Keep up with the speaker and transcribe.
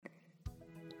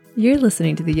You're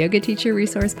listening to the Yoga Teacher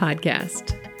Resource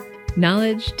Podcast.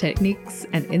 Knowledge, techniques,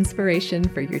 and inspiration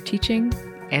for your teaching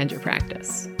and your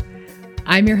practice.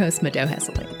 I'm your host, Mado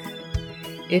Hesselink.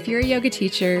 If you're a yoga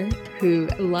teacher who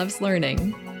loves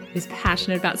learning, is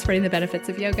passionate about spreading the benefits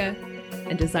of yoga,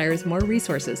 and desires more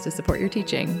resources to support your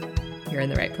teaching, you're in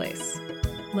the right place.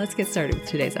 Let's get started with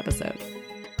today's episode.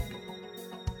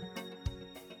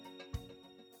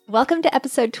 Welcome to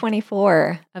episode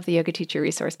 24 of the Yoga Teacher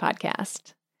Resource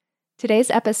Podcast.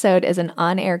 Today's episode is an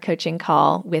on-air coaching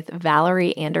call with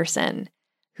Valerie Anderson,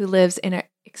 who lives in an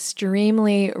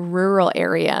extremely rural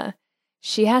area.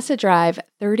 She has to drive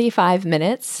 35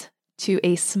 minutes to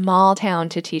a small town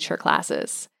to teach her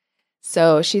classes.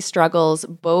 So she struggles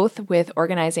both with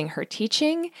organizing her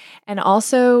teaching and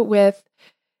also with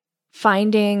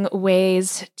finding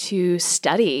ways to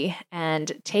study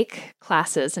and take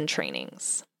classes and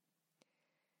trainings.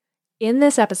 In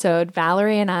this episode,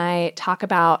 Valerie and I talk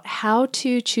about how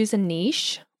to choose a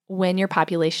niche when your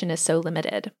population is so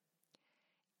limited.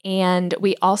 And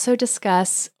we also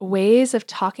discuss ways of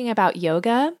talking about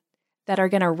yoga that are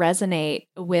going to resonate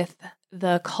with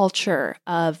the culture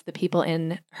of the people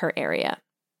in her area.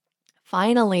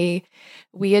 Finally,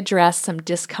 we address some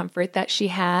discomfort that she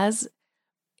has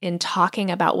in talking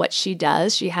about what she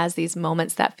does. She has these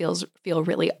moments that feel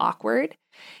really awkward.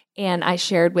 And I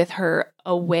shared with her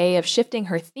a way of shifting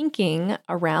her thinking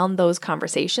around those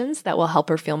conversations that will help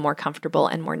her feel more comfortable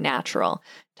and more natural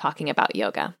talking about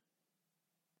yoga.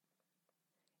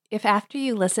 If after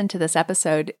you listen to this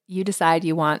episode, you decide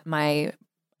you want my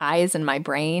eyes and my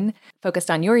brain focused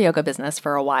on your yoga business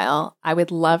for a while, I would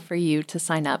love for you to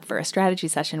sign up for a strategy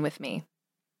session with me.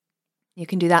 You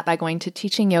can do that by going to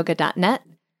teachingyoga.net,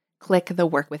 click the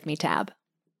Work With Me tab.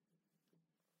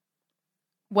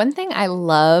 One thing I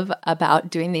love about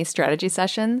doing these strategy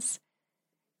sessions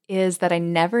is that I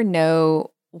never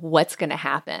know what's going to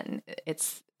happen.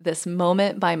 It's this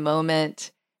moment by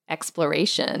moment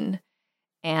exploration,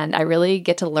 and I really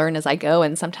get to learn as I go,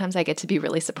 and sometimes I get to be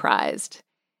really surprised.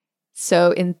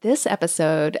 So in this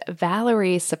episode,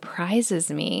 Valerie surprises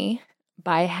me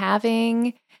by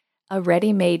having a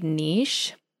ready-made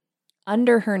niche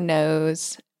under her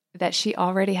nose that she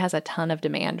already has a ton of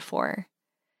demand for.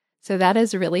 So that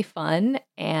is really fun,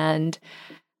 and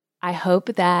I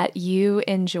hope that you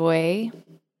enjoy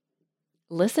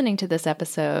listening to this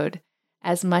episode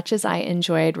as much as I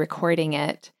enjoyed recording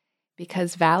it,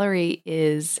 because Valerie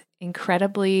is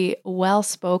incredibly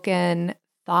well-spoken,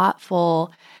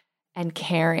 thoughtful, and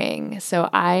caring. So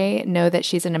I know that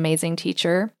she's an amazing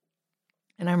teacher,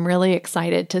 and I'm really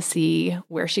excited to see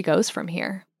where she goes from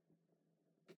here.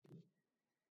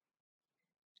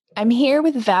 I'm here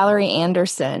with Valerie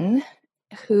Anderson,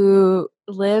 who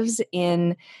lives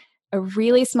in a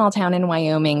really small town in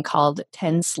Wyoming called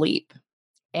Ten Sleep.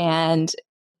 And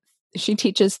she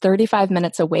teaches 35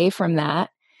 minutes away from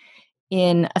that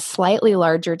in a slightly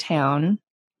larger town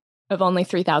of only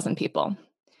 3,000 people.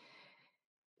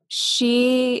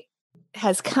 She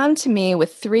has come to me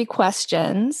with 3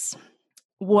 questions.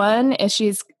 One is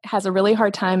she has a really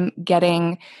hard time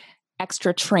getting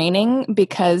extra training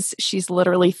because she's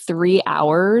literally 3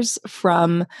 hours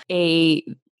from a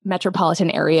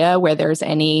metropolitan area where there's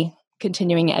any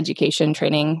continuing education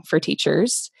training for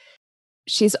teachers.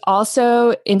 She's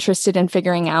also interested in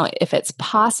figuring out if it's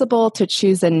possible to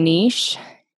choose a niche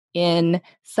in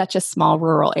such a small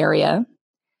rural area.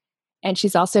 And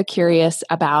she's also curious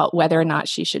about whether or not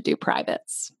she should do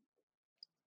privates.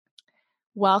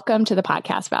 Welcome to the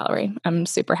podcast, Valerie. I'm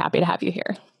super happy to have you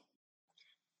here.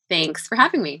 Thanks for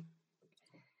having me.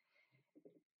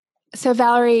 So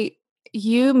Valerie,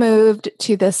 you moved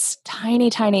to this tiny,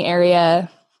 tiny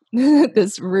area,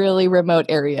 this really remote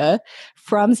area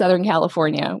from Southern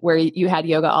California, where you had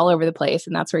yoga all over the place,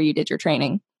 and that's where you did your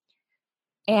training.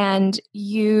 And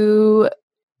you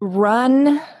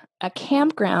run a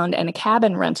campground and a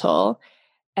cabin rental,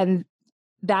 and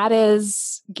that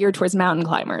is geared towards mountain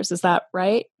climbers. Is that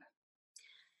right?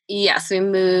 Yes, we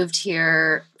moved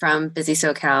here from busy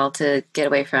SoCal to get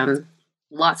away from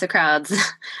lots of crowds,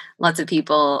 lots of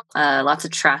people, lots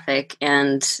of traffic.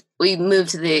 And we moved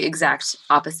to the exact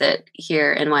opposite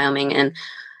here in Wyoming. And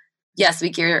yes, we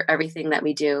gear everything that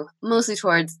we do mostly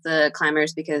towards the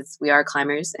climbers because we are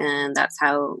climbers and that's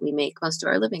how we make most of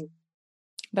our living.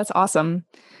 That's awesome.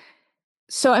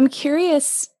 So I'm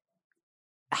curious,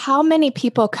 how many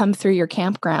people come through your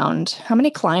campground? How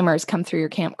many climbers come through your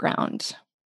campground?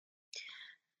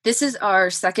 This is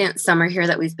our second summer here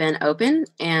that we've been open,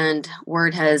 and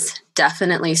word has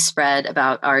definitely spread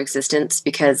about our existence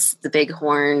because the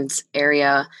Bighorns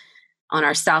area on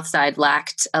our south side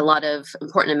lacked a lot of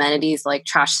important amenities like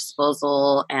trash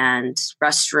disposal and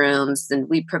restrooms. And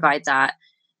we provide that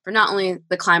for not only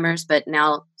the climbers, but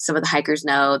now some of the hikers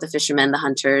know, the fishermen, the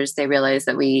hunters, they realize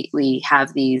that we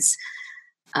have these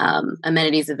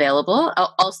amenities available.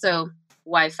 Also,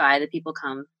 Wi-Fi, the people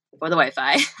come for the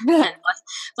Wi-Fi. And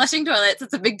flushing toilets,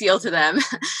 it's a big deal to them.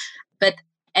 But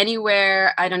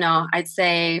anywhere, I don't know, I'd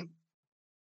say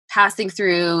passing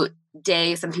through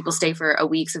day, some people stay for a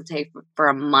week, some stay for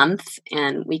a month,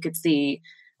 and we could see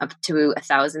up to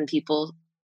 1,000 people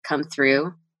come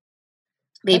through,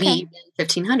 maybe even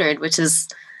 1,500, which is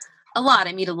a lot.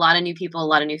 I meet a lot of new people, a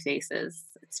lot of new faces.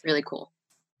 It's really cool.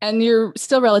 And you're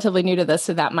still relatively new to this,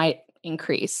 so that might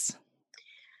increase.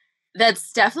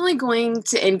 That's definitely going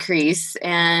to increase,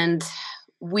 and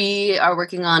we are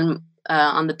working on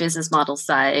the business model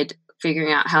side,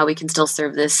 figuring out how we can still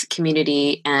serve this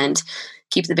community and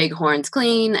keep the bighorns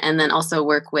clean, and then also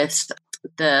work with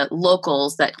the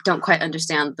locals that don't quite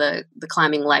understand the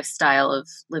climbing lifestyle of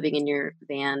living in your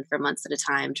van for months at a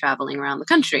time, traveling around the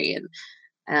country. And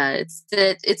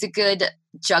it's a good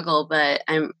juggle, but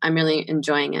I'm really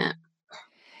enjoying it.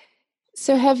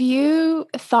 So have you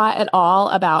thought at all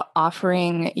about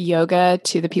offering yoga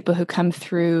to the people who come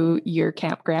through your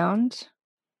campground?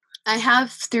 I have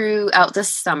throughout the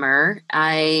summer.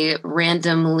 I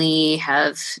randomly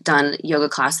have done yoga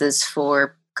classes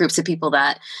for groups of people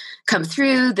that come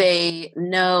through. They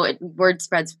know word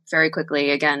spreads very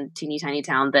quickly. Again, teeny tiny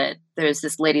town, that there's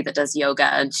this lady that does yoga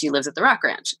and she lives at the Rock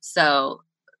Ranch. So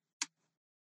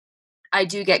I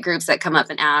do get groups that come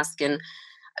up and ask, and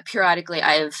periodically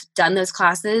I've done those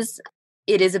classes.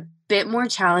 It is a bit more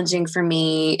challenging for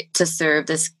me to serve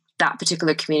that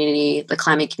particular community, the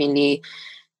climbing community,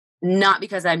 not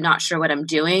because I'm not sure what I'm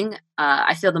doing.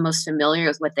 I feel the most familiar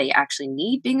with what they actually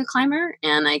need being a climber,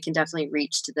 and I can definitely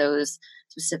reach to those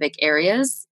specific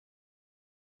areas,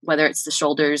 whether it's the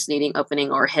shoulders needing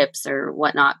opening or hips or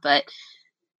whatnot. But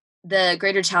the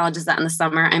greater challenge is that in the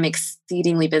summer, I'm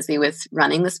exceedingly busy with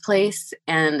running this place.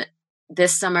 And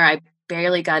this summer, I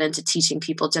barely got into teaching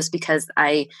people just because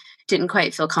I didn't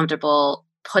quite feel comfortable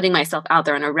putting myself out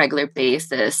there on a regular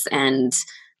basis and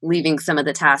leaving some of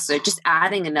the tasks, or just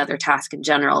adding another task in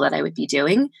general that I would be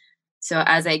doing. So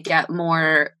as I get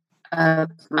more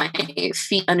of my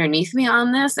feet underneath me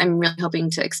on this, I'm really hoping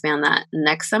to expand that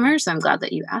next summer. So I'm glad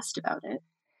that you asked about it.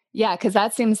 Yeah, because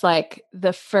that seems like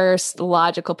the first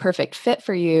logical, perfect fit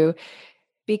for you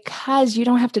because you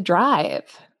don't have to drive.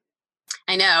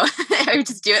 I know. I would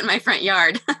just do it in my front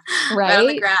yard, right on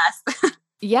the grass.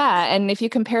 Yeah. And if you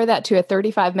compare that to a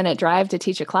 35-minute drive to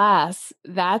teach a class,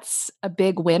 that's a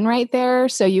big win right there.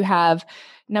 So you have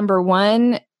number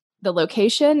one, the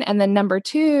location. And then number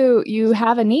two, you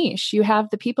have a niche. You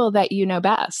have the people that you know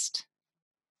best.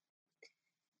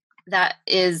 That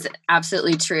is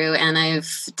absolutely true. And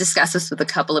I've discussed this with a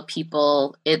couple of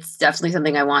people. It's definitely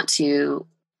something I want to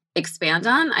expand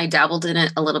on. I dabbled in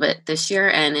it a little bit this year,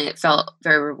 and it felt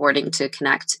very rewarding to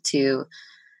connect to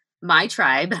my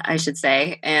tribe, I should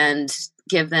say, and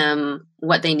give them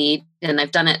what they need. And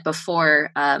I've done it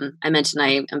before. I mentioned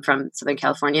I am from Southern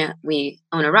California. We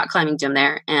own a rock climbing gym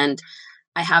there, and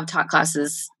I have taught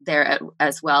classes there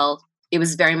as well. It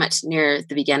was very much near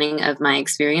the beginning of my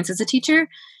experience as a teacher,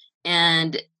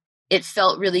 and it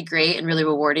felt really great and really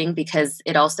rewarding because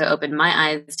it also opened my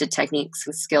eyes to techniques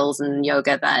and skills in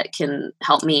yoga that can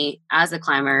help me as a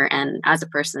climber and as a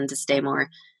person to stay more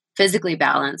physically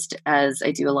balanced as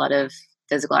I do a lot of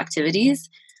physical activities.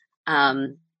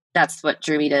 That's what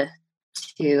drew me to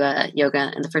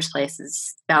yoga in the first place,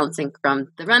 is balancing from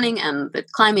the running and the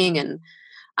climbing. And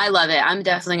I love it. I'm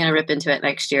definitely going to rip into it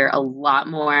next year a lot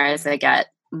more as I get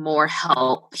more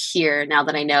help here, now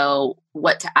that I know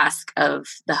what to ask of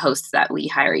the hosts that we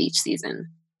hire each season.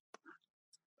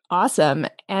 Awesome.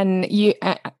 And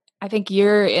I think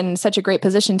you're in such a great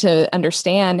position to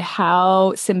understand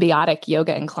how symbiotic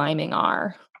yoga and climbing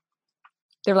are.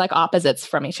 They're like opposites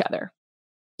from each other.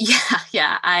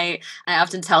 Yeah. I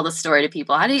often tell the story to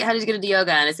people. How did you get into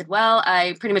yoga? And I said, well,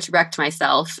 I pretty much wrecked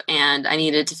myself, and I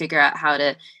needed to figure out how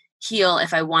to heal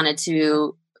if I wanted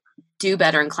to do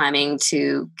better in climbing,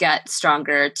 to get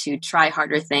stronger, to try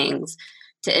harder things,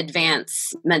 to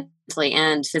advance mentally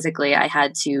and physically. I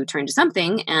had to turn to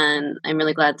something, and I'm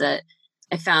really glad that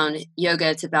I found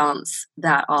yoga to balance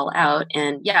that all out.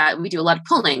 And yeah, we do a lot of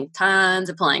pulling, tons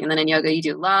of pulling. And then in yoga, you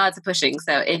do lots of pushing.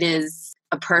 So it is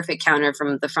a perfect counter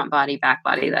from the front body, back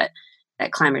body that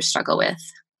climbers struggle with.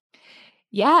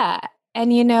 Yeah.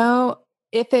 And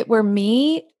if it were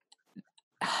me,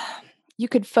 you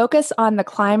could focus on the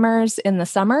climbers in the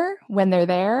summer when they're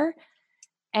there,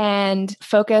 and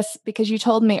focus, because you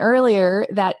told me earlier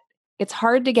that it's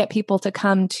hard to get people to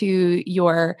come to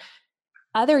your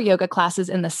other yoga classes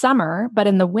in the summer, but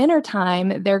in the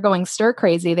wintertime, they're going stir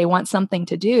crazy. They want something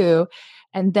to do,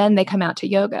 and then they come out to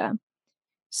yoga.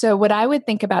 So, what I would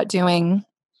think about doing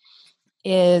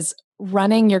is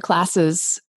running your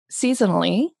classes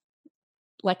seasonally,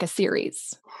 like a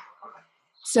series,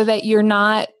 so that you're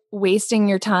not wasting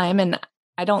your time. And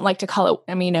I don't like to call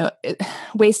it,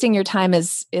 wasting your time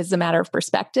is a matter of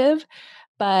perspective.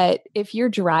 But if you're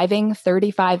driving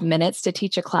 35 minutes to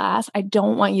teach a class, I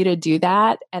don't want you to do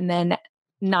that and then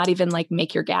not even like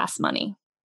make your gas money.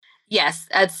 Yes,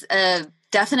 that's a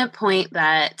definite point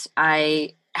that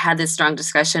I had this strong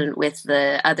discussion with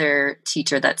the other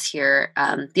teacher that's here.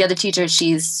 The other teacher,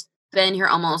 she's been here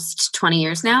almost 20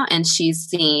 years now, and she's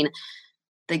seen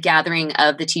the gathering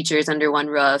of the teachers under one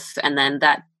roof and then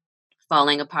that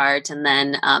falling apart. And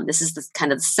then this is the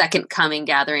kind of the second coming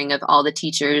gathering of all the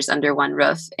teachers under one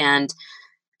roof. And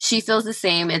she feels the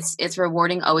same. It's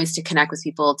rewarding always to connect with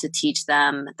people, to teach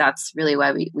them. That's really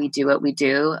why we do what we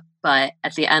do. But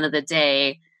at the end of the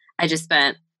day, I just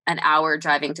spent an hour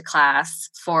driving to class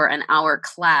for an hour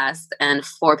class and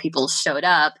 4 people showed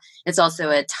up. It's also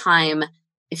a time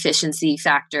efficiency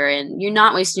factor, and you're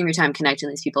not wasting your time connecting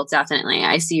with these people. Definitely.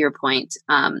 I see your point.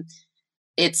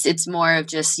 It's more of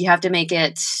just, you have to make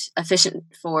it efficient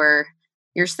for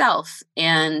yourself.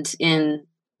 And in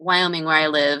Wyoming, where I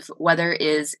live, weather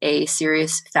is a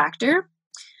serious factor.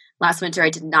 Last winter, I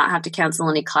did not have to cancel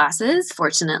any classes,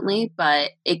 fortunately,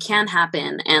 but it can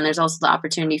happen. And there's also the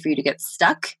opportunity for you to get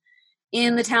stuck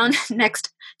in the town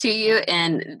next to you.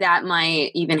 And that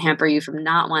might even hamper you from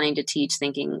not wanting to teach,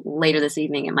 thinking later this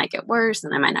evening it might get worse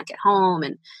and I might not get home.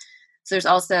 And so there's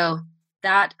also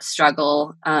that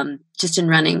struggle just in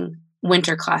running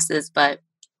winter classes. But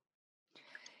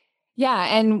yeah,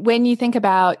 and when you think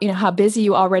about, how busy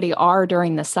you already are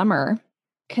during the summer,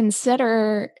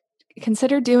 consider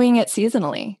doing it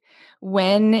seasonally.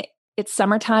 When it's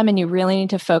summertime and you really need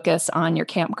to focus on your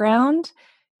campground,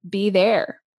 be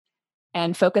there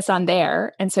and focus on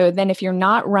there. And so then if you're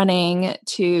not running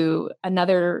to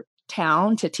another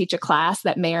town to teach a class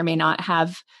that may or may not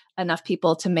have enough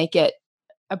people to make it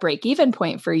a break-even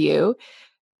point for you,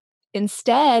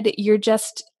 instead, you're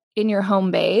just in your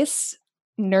home base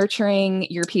nurturing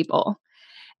your people.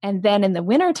 And then in the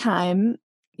wintertime,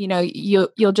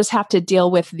 you'll just have to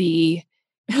deal with the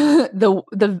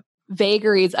the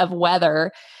vagaries of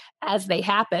weather as they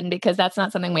happen, because that's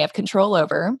not something we have control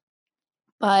over.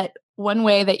 But one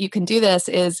way that you can do this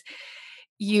is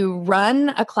you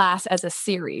run a class as a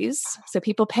series. So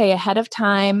people pay ahead of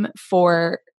time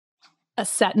for a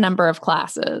set number of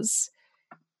classes.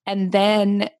 And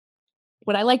then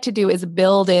what I like to do is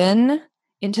build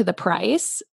into the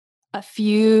price a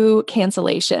few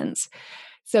cancellations.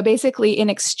 So basically, in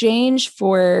exchange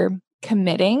for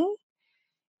committing,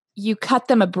 you cut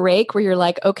them a break where you're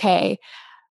like, okay,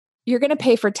 you're going to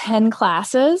pay for 10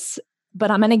 classes, but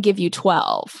I'm going to give you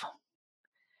 12.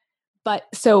 But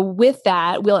so with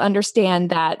that, we'll understand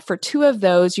that for 2 of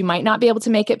those, you might not be able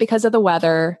to make it because of the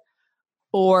weather,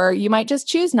 or you might just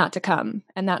choose not to come,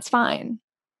 and that's fine.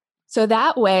 So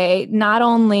that way, not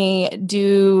only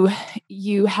do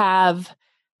you have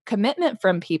commitment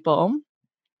from people,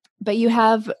 but you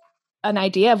have an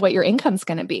idea of what your income's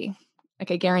going to be,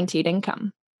 like a guaranteed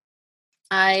income.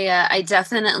 I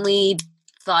definitely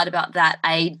thought about that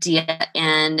idea,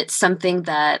 and it's something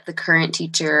that the current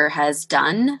teacher has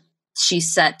done. She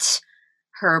set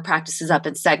her practices up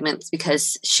in segments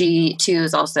because she too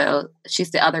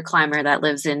she's the other climber that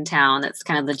lives in town. That's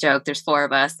kind of the joke. There's 4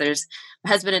 of us. There's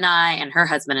my husband and I, and her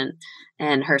husband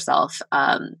and herself.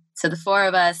 So the 4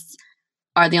 of us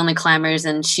are the only climbers,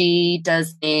 and she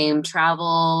does name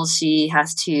travel. She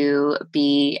has to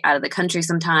be out of the country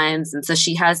sometimes. And so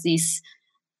she has these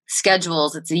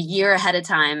schedules. It's a year ahead of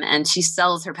time, and she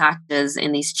sells her packages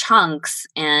in these chunks.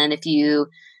 And if you,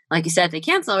 like you said, if they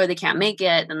cancel or they can't make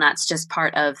it, then that's just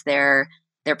part of their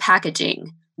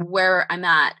packaging. Where I'm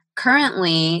at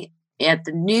currently at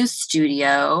the new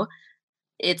studio,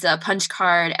 it's a punch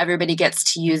card. Everybody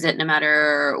gets to use it no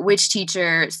matter which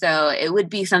teacher. So it would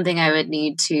be something I would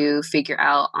need to figure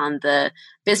out on the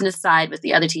business side with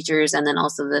the other teachers, and then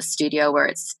also the studio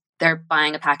where they're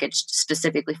buying a package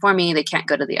specifically for me. They can't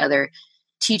go to the other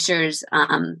teachers.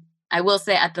 I will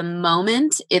say at the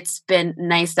moment, it's been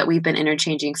nice that we've been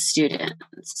interchanging students.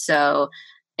 So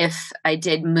if I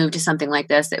did move to something like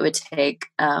this, it would take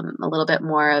a little bit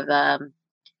more of a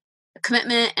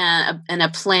commitment and a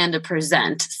plan to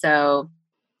present. So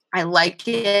I like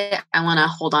it. I want to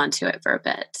hold on to it for a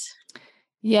bit.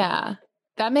 Yeah.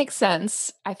 That makes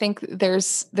sense. I think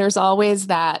there's always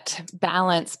that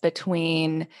balance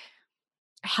between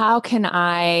how can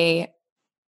I,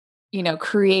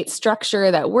 create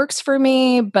structure that works for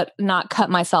me, but not cut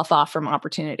myself off from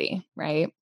opportunity,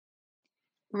 right?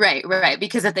 Right, right.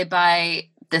 Because if they buy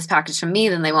this package from me,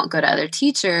 then they won't go to other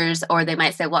teachers, or they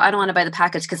might say, well, I don't want to buy the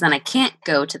package because then I can't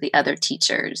go to the other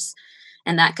teachers.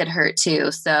 And that could hurt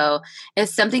too. So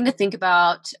it's something to think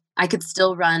about. I could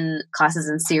still run classes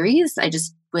in series. I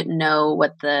just wouldn't know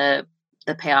what the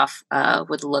payoff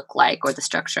would look like, or the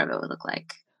structure of it would look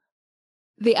like.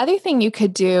 The other thing you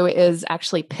could do is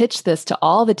actually pitch this to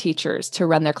all the teachers to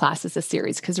run their classes as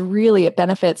series, because really it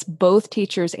benefits both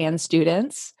teachers and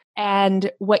students.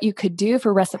 And what you could do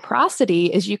for reciprocity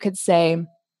is you could say,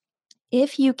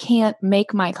 if you can't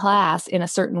make my class in a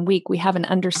certain week, we have an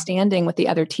understanding with the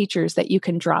other teachers that you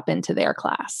can drop into their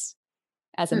class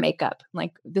as a makeup.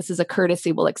 Like, this is a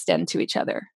courtesy we'll extend to each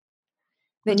other.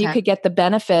 Then you could get the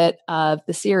benefit of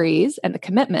the series and the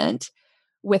commitment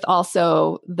with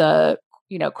also the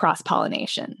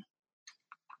cross-pollination.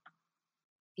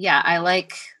 Yeah, I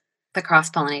like the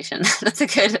cross-pollination. That's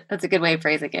a good way of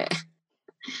phrasing it.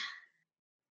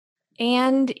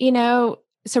 And,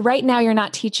 so right now you're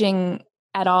not teaching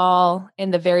at all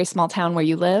in the very small town where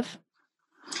you live?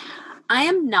 I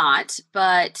am not,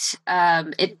 but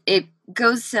it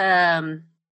goes.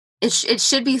 It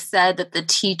should be said that the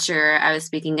teacher I was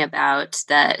speaking about,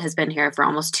 that has been here for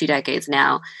almost 2 decades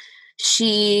now,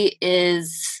 she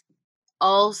is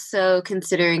also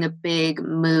considering a big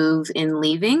move in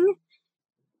leaving.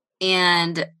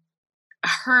 And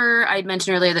I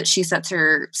mentioned earlier that she sets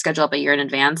her schedule up a year in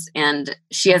advance, and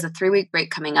she has a 3-week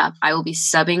break coming up. I will be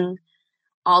subbing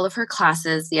all of her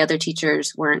classes. The other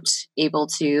teachers weren't able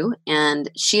to,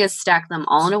 and she has stacked them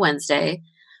all on a Wednesday.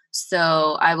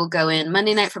 So I will go in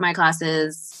Monday night for my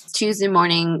classes, Tuesday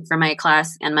morning for my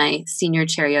class and my senior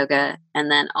chair yoga, and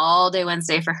then all day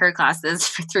Wednesday for her classes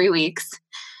for 3 weeks.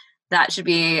 That should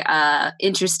be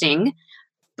interesting.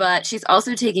 But she's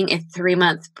also taking a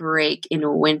 3-month break in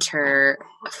winter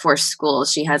for school.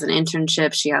 She has an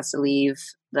internship. She has to leave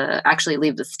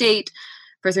the state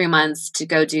for 3 months to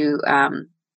go do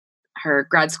her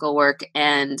grad school work.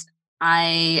 And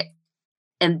I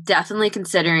am definitely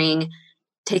considering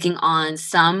taking on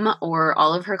some or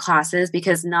all of her classes,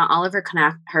 because not all of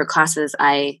her classes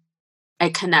I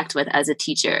connect with as a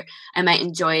teacher. I might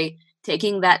enjoy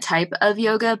taking that type of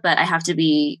yoga, but I have to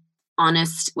be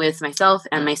honest with myself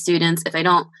and my students. If I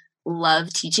don't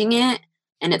love teaching it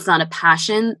and it's not a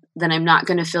passion, then I'm not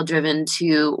going to feel driven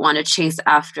to want to chase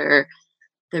after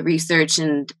the research,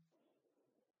 and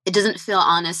it doesn't feel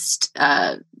honest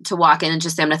to walk in and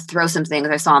just say, I'm going to throw some things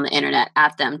I saw on the internet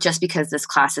at them just because this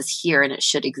class is here and it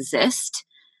should exist.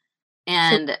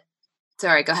 And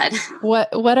sorry, go ahead.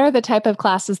 What are the type of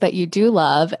classes that you do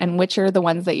love, and which are the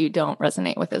ones that you don't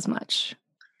resonate with as much?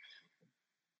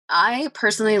 I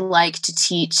personally like to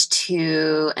teach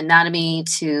to anatomy,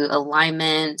 to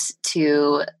alignment,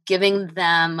 to giving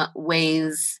them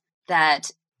ways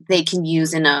that they can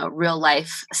use in a real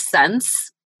life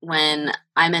sense. When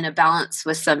I'm in a balance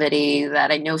with somebody that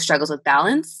I know struggles with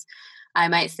balance, I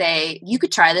might say, you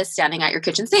could try this standing at your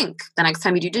kitchen sink the next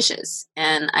time you do dishes.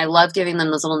 And I love giving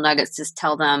them those little nuggets to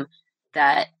tell them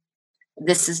that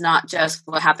this is not just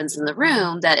what happens in the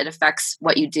room, that it affects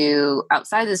what you do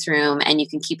outside this room, and you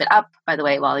can keep it up, by the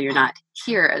way, while you're not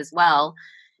here as well.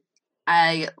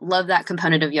 I love that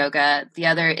component of yoga. The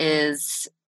other is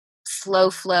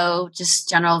slow flow, just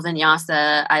general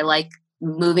vinyasa. I like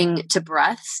moving to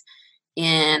breath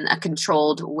in a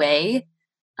controlled way.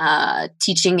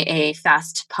 Teaching a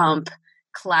fast pump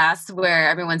class where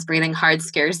everyone's breathing hard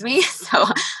scares me. So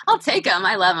I'll take them.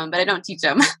 I love them, but I don't teach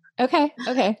them. Okay.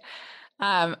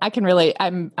 I can really,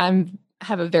 I'm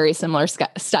have a very similar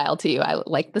style to you. I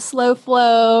like the slow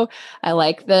flow. I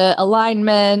like the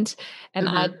alignment, and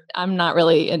I'm not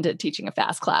really into teaching a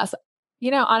fast class.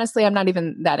 Honestly, I'm not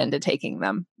even that into taking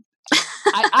them.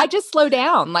 I just slow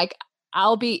down. Like,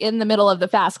 I'll be in the middle of the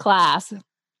fast class and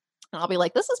I'll be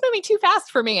like, this is moving too fast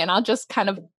for me. And I'll just kind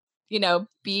of,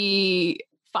 be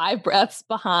 5 breaths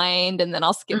behind, and then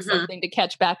I'll skip something to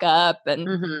catch back up.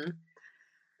 And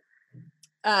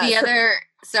the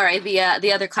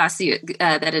other class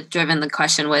that had driven the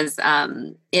question was,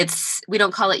 we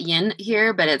don't call it yin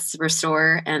here, but it's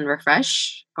restore and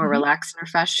refresh, or relax and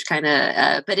refresh kind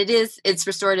of, but it's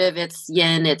restorative, it's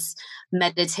yin, it's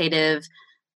meditative.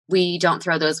 We don't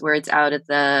throw those words out at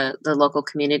the local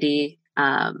community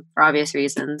for obvious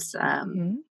reasons.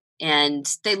 And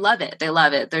they love it.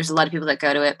 There's a lot of people that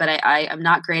go to it, but I'm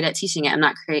not great at teaching it. I'm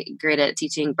not great at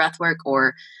teaching breath work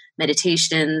or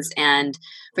meditations. And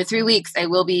for 3 weeks, I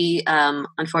will be,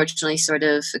 unfortunately, sort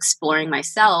of exploring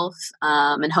myself,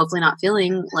 and hopefully not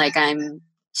feeling like I'm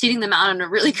cheating them out on a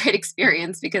really great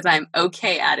experience, because I'm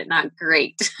okay at it, not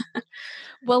great.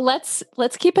 Well, let's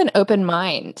keep an open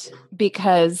mind,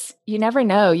 because you never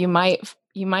know, you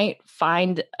might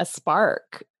find a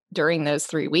spark during those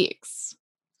 3 weeks.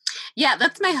 Yeah,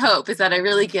 that's my hope, is that I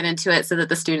really get into it so that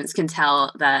the students can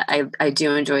tell that I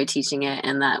do enjoy teaching it,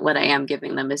 and that what I am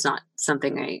giving them is not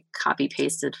something I copy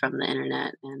pasted from the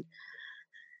internet. And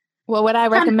Well, what I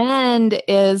recommend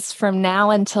is, from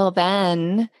now until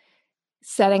then,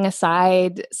 setting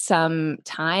aside some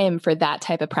time for that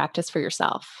type of practice for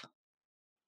yourself.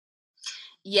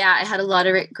 yeah, I had a lot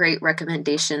of great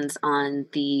recommendations on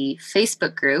the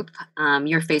Facebook group,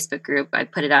 your Facebook group. I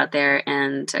put it out there,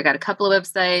 and I got a couple of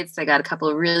websites. I got a couple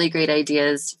of really great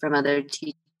ideas from other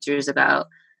teachers about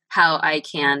how I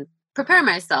can prepare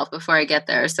myself before I get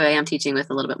there. So I am teaching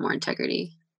with a little bit more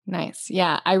integrity. Nice.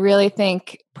 Yeah, I really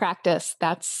think practice,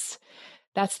 that's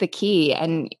the key.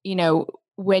 And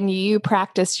when you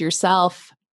practice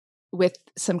yourself with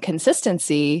some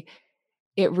consistency,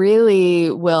 it really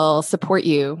will support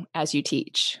you as you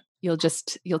teach. You'll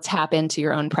tap into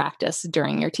your own practice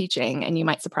during your teaching, and you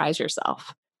might surprise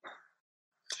yourself.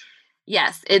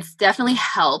 Yes, it's definitely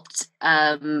helped,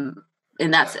 and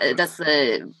that's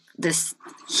this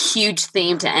huge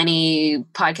theme to any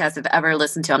podcast I've ever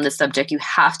listened to on this subject. You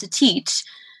have to teach.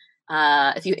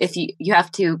 If you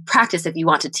have to practice if you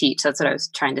want to teach. That's what I was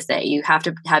trying to say. You have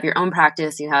to have your own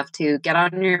practice. You have to get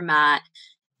on your mat.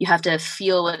 You have to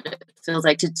feel what it feels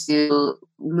like to do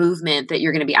movement that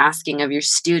you're going to be asking of your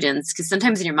students. Because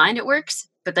sometimes in your mind it works,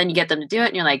 but then you get them to do it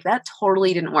and you're like, that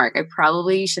totally didn't work. I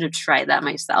probably should have tried that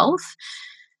myself.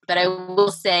 But I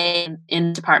will say,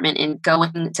 in department, in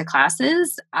going to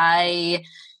classes, I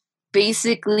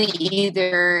basically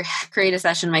either create a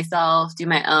session myself, do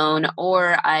my own,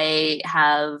 or I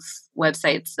have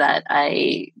websites that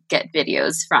I get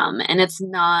videos from. And it's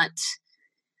not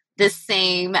the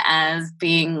same as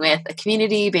being with a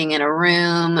community, being in a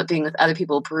room, being with other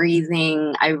people,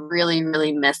 breathing. I really,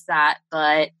 really miss that.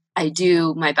 But I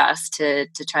do my best to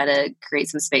try to create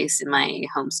some space in my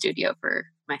home studio for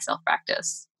my self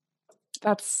practice.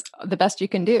 That's the best you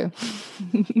can do.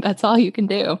 That's all you can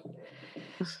do.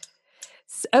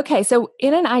 Okay, so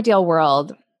in an ideal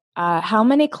world, how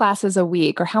many classes a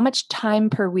week, or how much time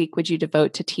per week would you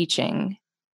devote to teaching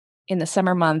in the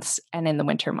summer months and in the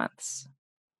winter months?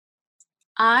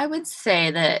 I would say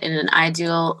that in an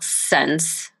ideal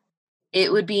sense,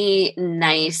 it would be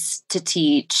nice to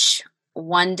teach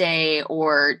 1 day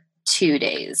or 2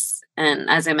 days. And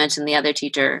as I mentioned, the other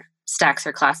teacher stacks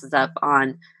her classes up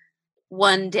on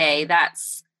 1 day.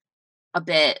 That's a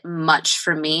bit much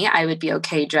for me. I would be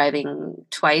okay driving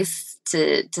twice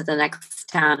to the next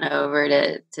town over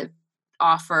to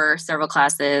offer several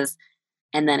classes,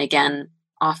 and then again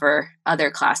offer other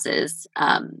classes.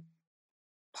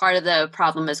 Part of the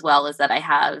problem as well is that I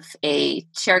have a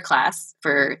chair class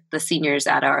for the seniors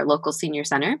at our local senior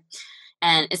center,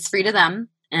 and it's free to them.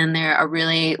 And they're a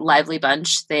really lively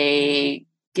bunch. They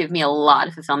give me a lot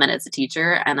of fulfillment as a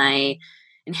teacher, and I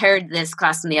inherited this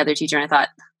class from the other teacher, and I thought,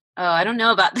 oh, I don't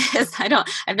know about this.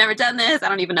 I've never done this. I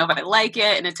don't even know if I like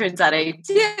it. And it turns out I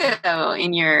do.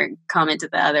 In your comment to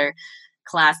the other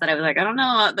class, that I was like, I don't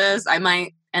know about this. I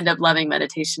might end up loving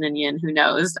meditation and yin, who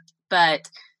knows? But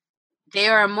they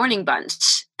are a morning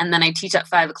bunch. And then I teach at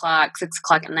 5 o'clock, 6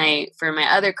 o'clock at night for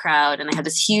my other crowd. And I have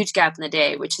this huge gap in the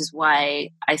day, which is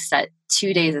why I set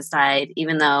 2 days aside,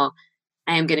 even though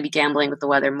I am going to be gambling with the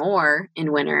weather more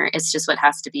in winter. It's just what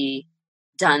has to be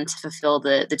done to fulfill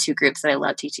the two groups that I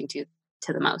love teaching to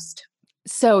the most.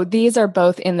 So these are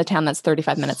both in the town that's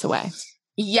 35 minutes away.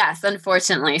 Yes,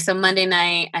 unfortunately. So Monday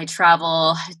night, I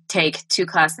travel, take 2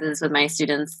 classes with my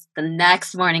students. The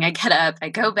next morning, I get up, I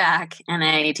go back, and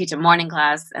I teach a morning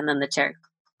class and then the chair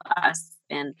class.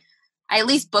 And I at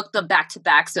least book them back to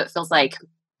back, so it feels like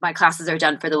my classes are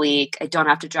done for the week. I don't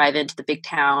have to drive into the big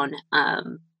town,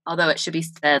 although it should be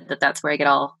said that that's where I get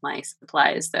all my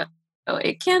supplies. So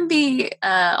it can be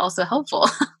also helpful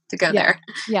to go there.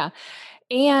 Yeah.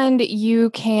 And you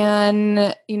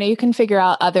can figure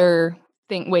out other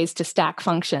ways to stack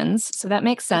functions. So that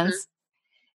makes sense.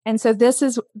 Mm-hmm. And so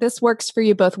this works for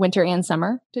you both winter and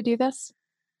summer to do this?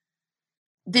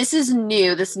 This is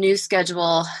new. This new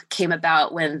schedule came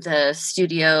about when the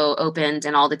studio opened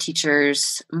and all the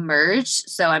teachers merged.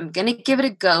 So I'm going to give it a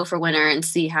go for winter and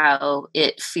see how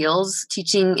it feels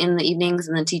teaching in the evenings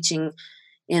and then teaching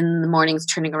in the mornings,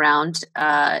 turning around.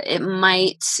 It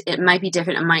might be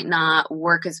different. It might not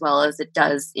work as well as it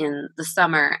does in the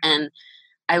summer. And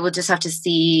I will just have to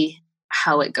see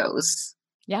how it goes.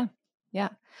 Yeah. Yeah.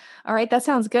 All right. That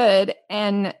sounds good.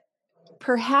 And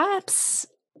perhaps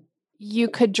you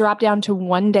could drop down to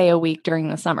 1 day a week during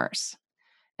the summers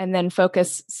and then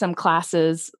focus some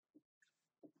classes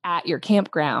at your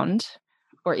campground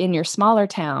or in your smaller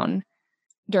town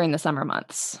during the summer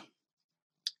months.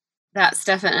 That's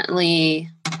definitely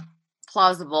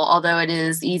plausible, although it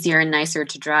is easier and nicer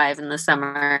to drive in the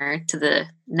summer to the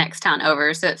next town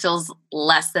over. So it feels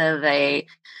less of a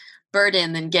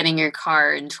burden than getting your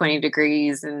car in 20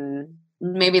 degrees and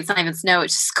maybe it's not even snow,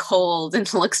 it's just cold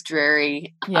and looks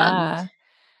dreary. Yeah. I'm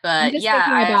But just yeah,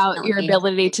 thinking I about your definitely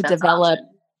ability think to that's an develop. option.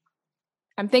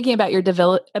 I'm thinking about your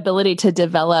ability to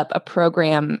develop a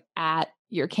program at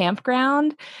your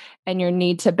campground and your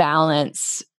need to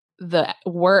balance the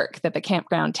work that the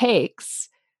campground takes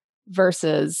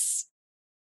versus,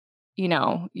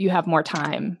 you have more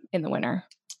time in the winter.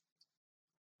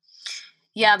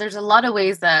 Yeah, there's a lot of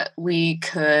ways that we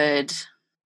could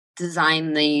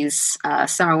design these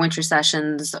summer winter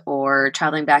sessions or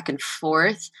traveling back and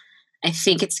forth. I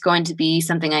think it's going to be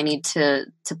something I need to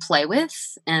play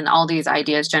with, and all these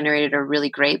ideas generated are really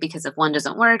great because if one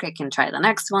doesn't work, I can try the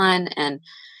next one. And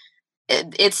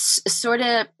it's sort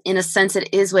of, in a sense,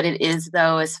 it is what it is,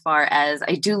 though, as far as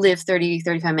I do live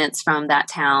 35 minutes from that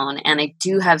town, and I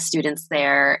do have students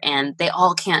there, and they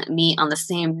all can't meet on the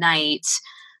same night.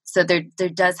 So there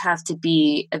does have to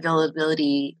be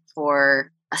availability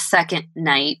for a second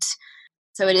night.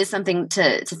 So it is something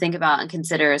to think about and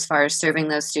consider as far as serving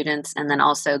those students and then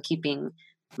also keeping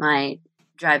my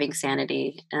driving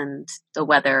sanity and the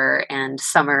weather and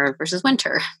summer versus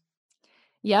winter.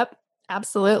 Yep,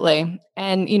 absolutely.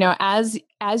 And as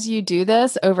you do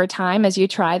this over time, as you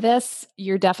try this,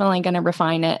 you're definitely going to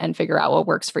refine it and figure out what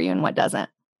works for you and what doesn't.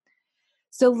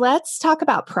 So let's talk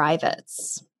about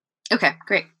privates. Okay,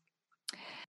 great.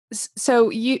 So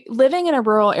you living in a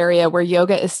rural area where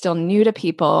yoga is still new to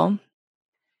people,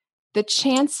 the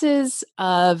chances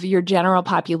of your general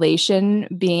population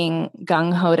being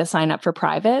gung ho to sign up for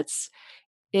privates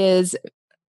is,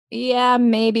 yeah,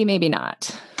 maybe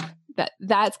not.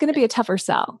 That's going to be a tougher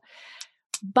sell.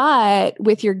 But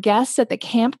with your guests at the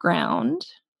campground,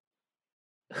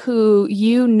 who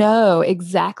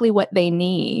exactly what they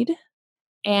need,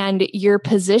 and you're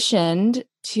positioned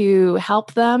to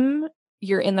help them,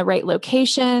 you're in the right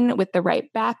location with the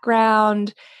right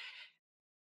background.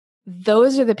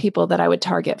 Those are the people that I would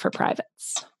target for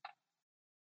privates.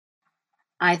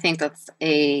 I think that's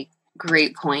a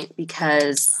great point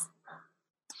because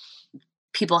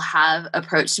people have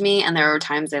approached me and there were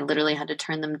times I literally had to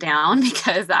turn them down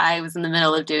because I was in the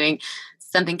middle of doing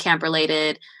something camp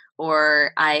related,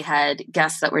 or I had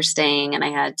guests that were staying and I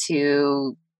had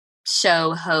to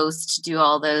show, host, do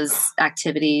all those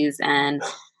activities, and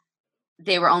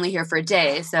they were only here for a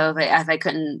day. So if I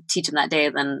couldn't teach them that day,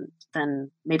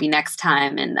 then maybe next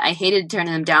time. And I hated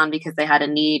turning them down because they had a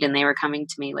need and they were coming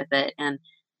to me with it. And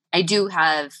I do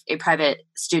have a private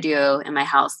studio in my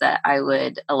house that I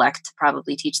would elect to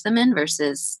probably teach them in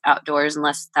versus outdoors,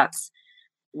 unless that's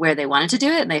where they wanted to do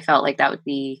it and they felt like that would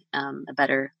be a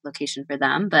better location for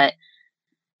them. But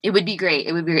it would be great.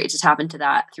 It would be great to tap into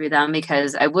that through them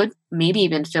because I would maybe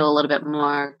even feel a little bit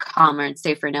more calmer and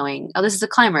safer knowing, oh, this is a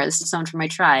climber. This is someone from my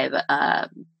tribe.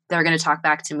 They're going to talk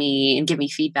back to me and give me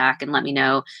feedback and let me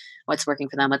know what's working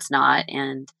for them, what's not.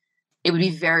 And it would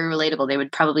be very relatable. They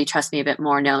would probably trust me a bit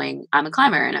more knowing I'm a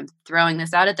climber and I'm throwing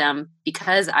this out at them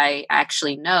because I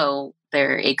actually know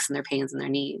their aches and their pains and their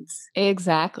needs.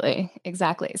 Exactly.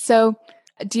 So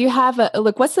do you have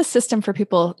what's the system for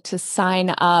people to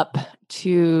sign up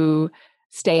to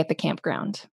stay at the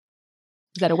campground?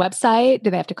 Is that a website?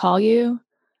 Do they have to call you?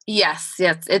 Yes.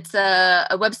 It's a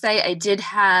website. I did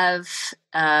have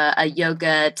a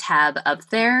yoga tab up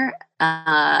there,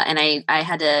 and I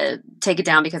had to take it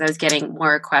down because I was getting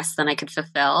more requests than I could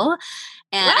fulfill.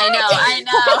 And what? I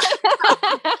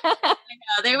know.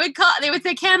 They would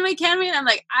say, can we? And I'm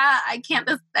like, I can't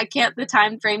the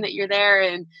time frame that you're there.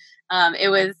 And it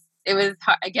was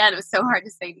hard. Again, it was so hard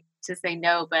to say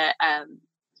no. But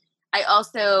I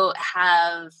also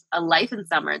have a life in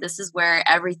summer. This is where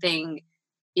everything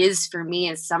is for me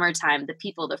is summertime. The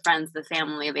people, the friends, the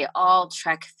family, they all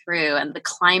trek through, and the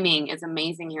climbing is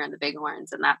amazing here in the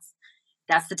Bighorns. And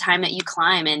that's the time that you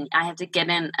climb, and I have to get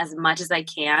in as much as I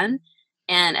can.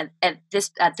 And at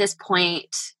this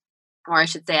point, or I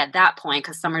should say at that point,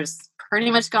 because summer's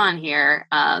pretty much gone here,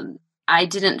 I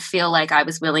didn't feel like I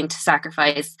was willing to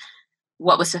sacrifice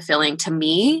what was fulfilling to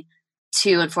me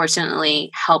to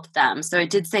unfortunately help them. So I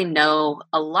did say no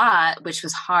a lot, which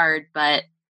was hard, but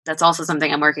that's also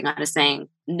something I'm working on, is saying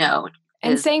no.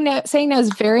 And saying no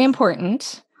is very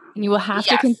important. And you will have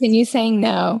to Yes. continue saying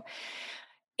no.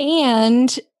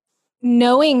 And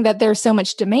knowing that there's so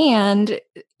much demand,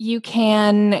 you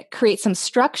can create some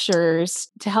structures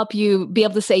to help you be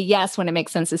able to say yes when it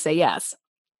makes sense to say yes.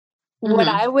 What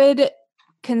I would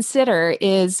consider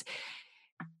is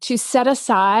to set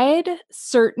aside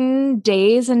certain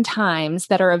days and times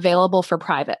that are available for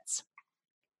privates.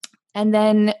 And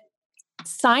then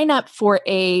sign up for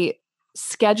a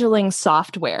scheduling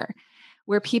software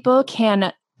where people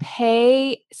can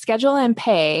schedule and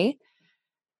pay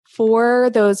for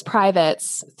those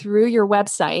privates through your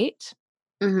website.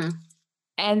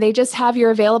 And they just have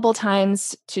your available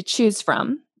times to choose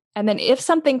from. And then if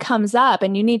something comes up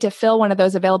and you need to fill one of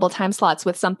those available time slots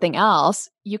with something else,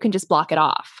 you can just block it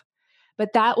off.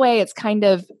 But that way it's kind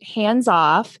of hands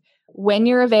off when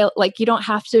you're available. Like you don't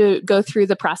have to go through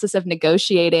the process of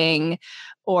negotiating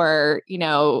or,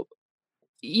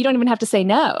 you don't even have to say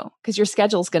no because your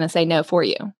schedule's going to say no for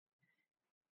you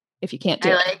if you can't do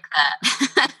it. I like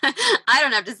that. I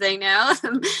don't have to say no.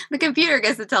 The computer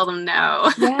gets to tell them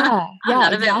no. Yeah,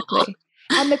 exactly.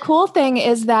 And the cool thing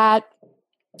is that,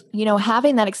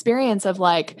 having that experience of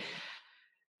like,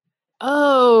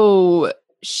 oh,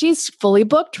 she's fully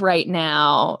booked right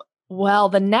now. Well,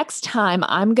 the next time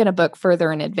I'm going to book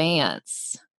further in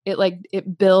advance.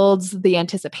 It builds the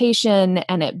anticipation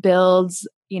and it builds,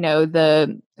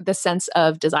 the sense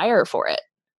of desire for it.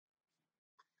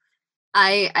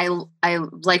 I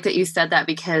like that you said that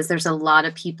because there's a lot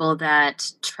of people that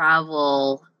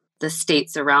travel the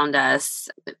states around us.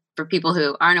 For people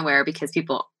who aren't aware, because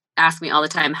people ask me all the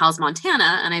time, how's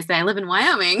Montana? And I say, I live in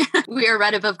Wyoming. We are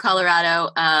right above Colorado.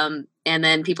 And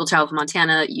then people travel from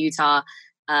Montana, Utah,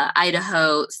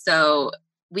 Idaho. So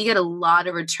we get a lot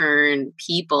of return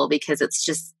people because it's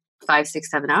just 5, 6,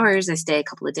 7 hours. I stay a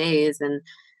couple of days, and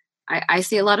I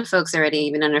see a lot of folks already,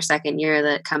 even in their second year,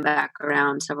 that come back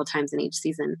around several times in each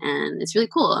season. And it's really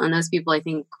cool. And those people, I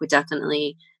think, would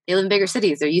definitely, they live in bigger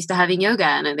cities. They're used to having yoga,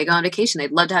 and they go on vacation.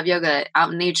 They'd love to have yoga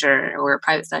out in nature or a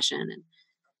private session. And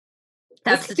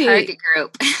that's the target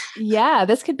group. Yeah,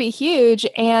 this could be huge.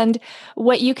 And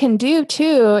what you can do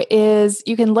too is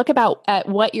you can look at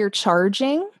what you're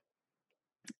charging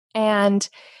and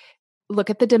look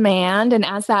at the demand. And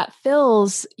as that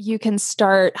fills, you can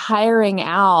start hiring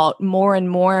out more and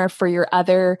more for your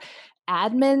other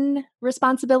admin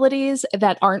responsibilities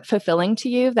that aren't fulfilling to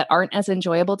you, that aren't as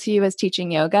enjoyable to you as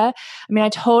teaching yoga. I mean, I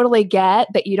totally get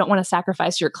that you don't want to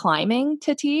sacrifice your climbing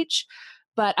to teach,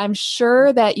 but I'm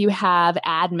sure that you have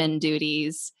admin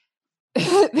duties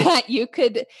that you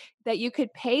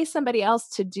could pay somebody else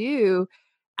to do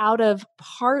out of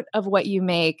part of what you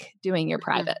make doing your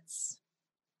privates.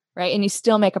 Right? And you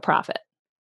still make a profit.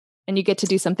 And you get to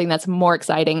do something that's more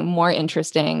exciting, more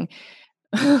interesting,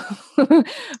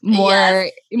 more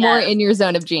in your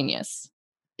zone of genius.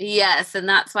 Yes, and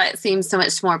that's why it seems so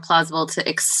much more plausible to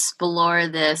explore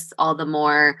this all the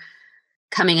more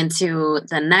coming into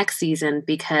the next season,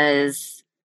 because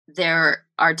there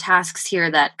are tasks here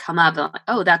that come up. Like,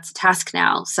 oh, that's a task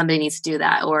now. Somebody needs to do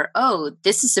that. Or, oh,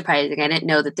 this is surprising. I didn't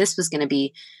know that this was going to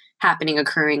be happening,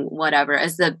 occurring, whatever.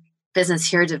 As the business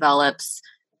here develops,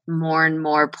 more and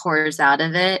more pours out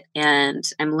of it. And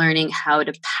I'm learning how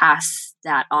to pass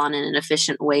that on in an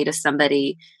efficient way to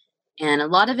somebody. And a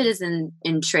lot of it is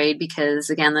in trade, because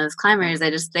again, those climbers,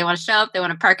 they want to show up, they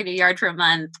want to park in your yard for a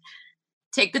month,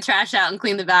 take the trash out and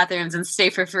clean the bathrooms and stay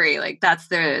for free. Like that's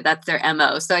their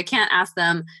MO. So I can't ask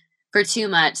them for too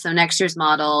much. So next year's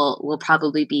model will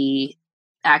probably be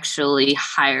actually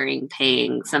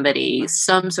paying somebody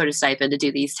some sort of stipend to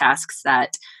do these tasks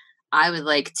that I would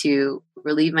like to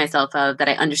relieve myself of, that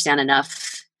I understand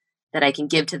enough that I can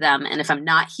give to them. And if I'm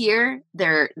not here,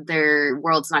 their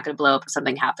world's not going to blow up if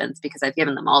something happens, because I've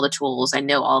given them all the tools. I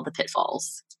know all the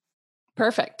pitfalls.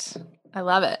 Perfect. I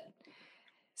love it.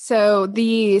 So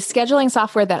the scheduling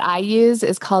software that I use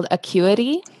is called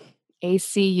Acuity,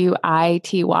 Acuity.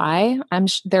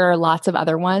 There are lots of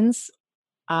other ones.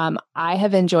 I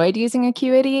have enjoyed using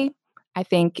Acuity. I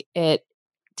think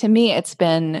to me, it's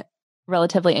been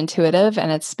relatively intuitive,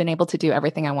 and it's been able to do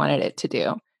everything I wanted it to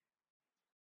do.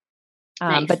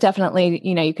 Nice. But definitely,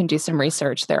 you can do some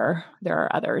research. There are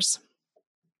others.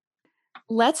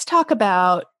 Let's talk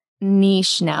about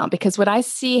niche now, because what I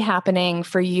see happening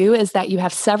for you is that you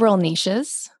have several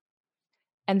niches,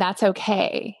 and that's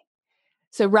okay.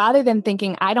 So rather than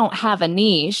thinking I don't have a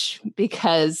niche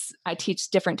because I teach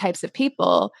different types of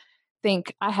people,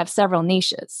 think I have several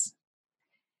niches.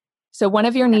 So one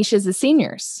of your niches is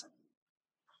seniors.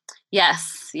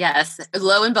 Yes.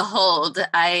 Lo and behold,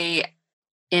 I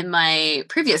in my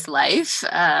previous life,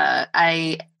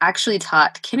 I actually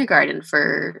taught kindergarten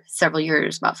for several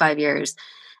years, about 5 years.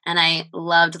 And I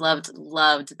loved, loved,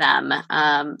 loved them.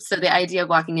 So the idea of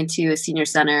walking into a senior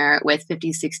center with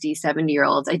 50, 60,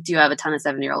 70-year-olds, I do have a ton of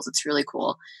 70-year-olds. It's really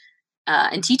cool.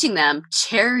 And teaching them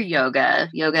chair yoga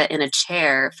in a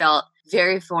chair, felt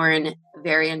very foreign,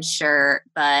 very unsure.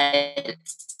 But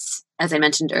as I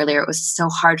mentioned earlier, it was so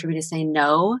hard for me to say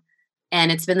no.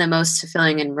 And it's been the most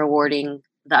fulfilling and rewarding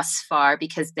thus far,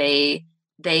 because they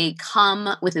come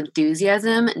with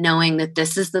enthusiasm, knowing that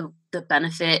this is the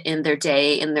benefit in their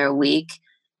day, in their week,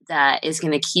 that is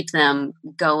going to keep them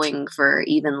going for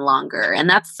even longer. And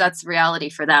that's reality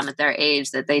for them at their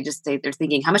age, that they're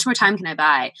thinking, how much more time can I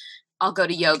buy? I'll go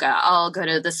to yoga. I'll go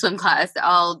to the swim class.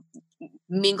 I'll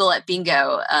mingle at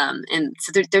bingo. And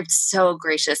so they're so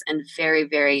gracious and very,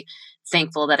 very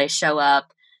thankful that I show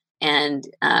up and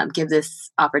give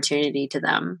this opportunity to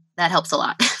them. That helps a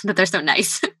lot, that they're so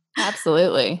nice.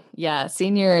 Absolutely. Yeah.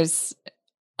 Seniors,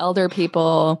 elder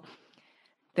people,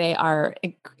 they are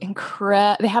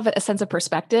they have a sense of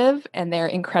perspective, and they're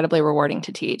incredibly rewarding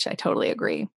to teach. I totally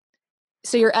agree.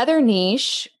 So your other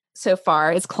niche so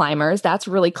far is climbers. That's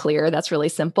really clear. That's really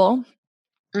simple.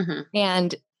 Mm-hmm.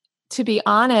 And to be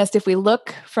honest, if we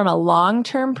look from a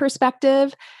long-term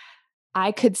perspective,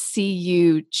 I could see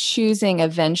you choosing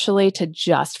eventually to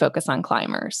just focus on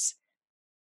climbers.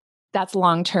 That's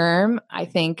long term. I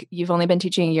think you've only been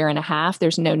teaching a year and a half.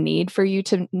 There's no need for you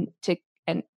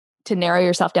to narrow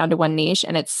yourself down to one niche,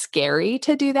 and it's scary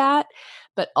to do that.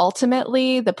 But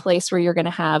ultimately, the place where you're going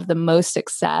to have the most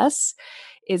success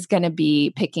is going to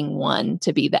be picking one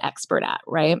to be the expert at,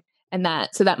 right? And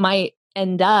that might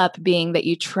end up being that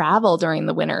you travel during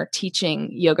the winter teaching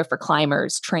yoga for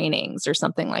climbers trainings or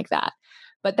something like that.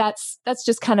 But that's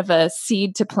just kind of a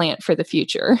seed to plant for the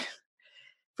future.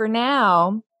 For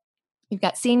now, you've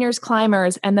got seniors,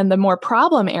 climbers, and then the more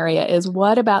problem area is,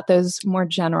 what about those more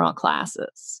general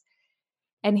classes?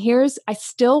 And I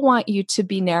still want you to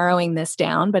be narrowing this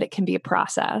down, but it can be a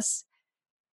process.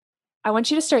 I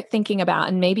want you to start thinking about,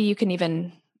 and maybe you can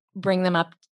even bring them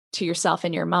up to yourself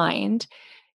in your mind.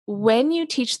 When you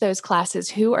teach those classes,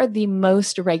 who are the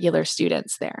most regular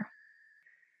students there?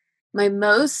 My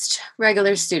most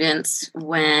regular students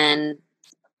when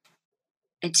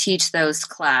I teach those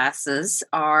classes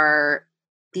are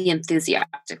the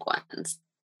enthusiastic ones.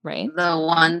 Right. The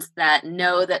ones that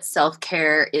know that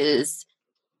self-care is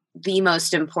the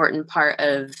most important part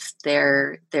of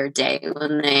their day,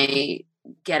 when they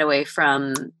get away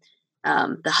from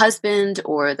the husband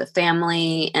or the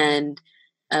family. And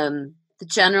the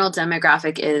general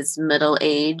demographic is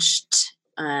middle-aged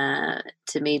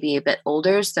to maybe a bit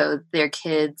older, so their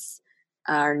kids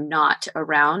are not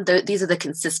around. These are the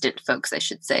consistent folks, I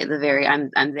should say.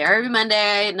 I'm there every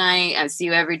Monday night. I see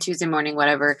you every Tuesday morning,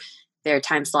 whatever their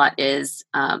time slot is.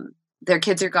 Their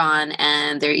kids are gone,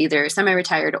 and they're either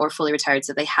semi-retired or fully retired,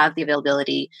 so they have the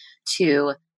availability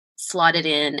to slot it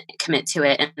in, commit to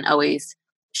it, and always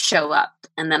show up.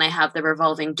 And then I have the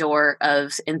revolving door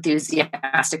of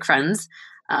enthusiastic friends.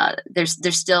 They're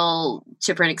still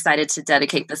chipper and excited to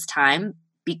dedicate this time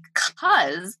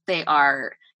because they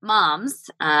are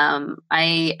moms.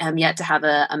 I am yet to have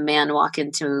a man walk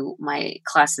into my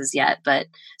classes yet, but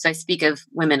so I speak of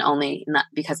women only, not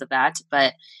because of that,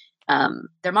 but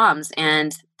they're moms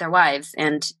and their wives,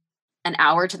 and an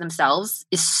hour to themselves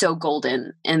is so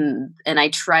golden. And I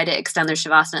try to extend their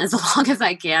shavasana as long as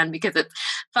I can, because it's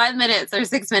 5 minutes or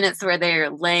 6 minutes where they're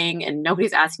laying and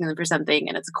nobody's asking them for something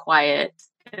and it's quiet.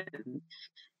 And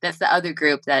that's the other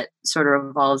group that sort of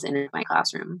revolves in my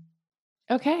classroom.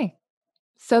 Okay.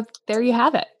 So there you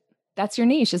have it. That's your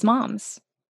niche, is moms.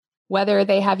 Whether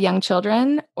they have young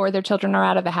children or their children are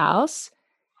out of the house,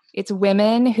 it's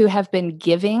women who have been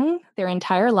giving their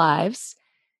entire lives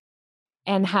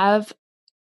and have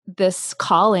this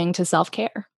calling to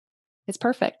self-care. It's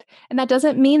perfect. And that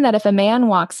doesn't mean that if a man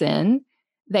walks in,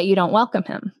 that you don't welcome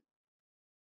him.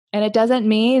 And it doesn't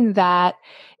mean that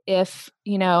if,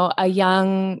 a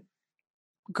young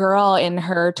girl in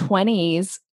her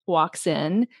 20s walks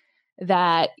in,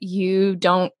 that you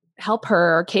don't help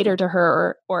her or cater to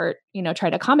her or try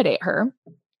to accommodate her.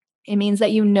 It means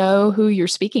that you know who you're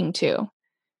speaking to.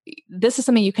 This is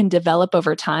something you can develop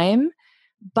over time.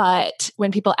 But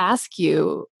when people ask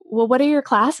you, well, what are your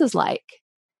classes like?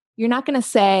 You're not going to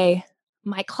say,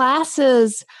 my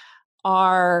classes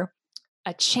are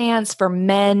a chance for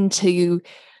men to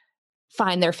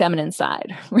find their feminine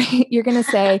side, right? You're going to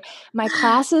say, my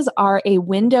classes are a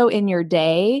window in your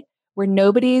day where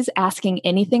nobody's asking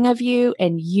anything of you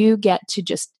and you get to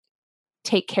just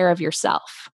take care of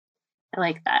yourself. I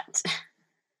like that.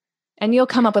 And you'll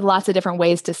come up with lots of different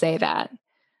ways to say that.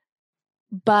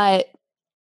 But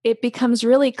it becomes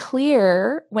really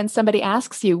clear when somebody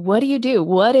asks you, what do you do?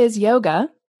 What is yoga?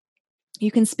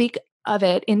 You can speak of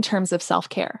it in terms of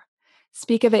self-care.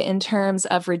 Speak of it in terms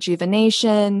of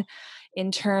rejuvenation,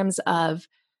 in terms of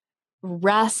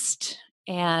rest,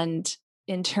 and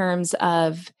in terms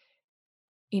of,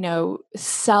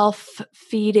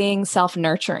 self-feeding,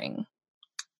 self-nurturing.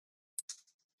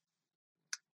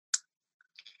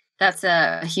 That's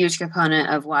a huge component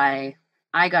of why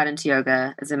I got into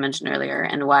yoga, as I mentioned earlier,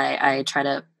 and why I try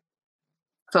to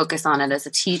focus on it as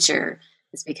a teacher,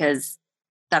 is because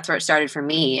that's where it started for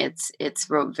me. It's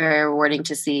very rewarding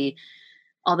to see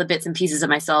all the bits and pieces of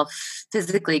myself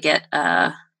physically get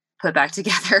put back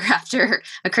together after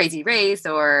a crazy race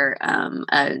or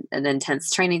an intense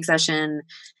training session.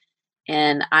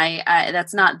 And I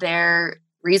that's not their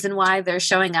reason why they're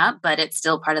showing up, but it's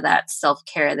still part of that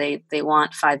self-care. They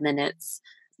want 5 minutes,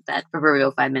 that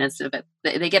proverbial 5 minutes of it.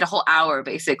 They get a whole hour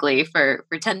basically for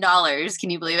 $10. Can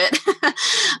you believe it?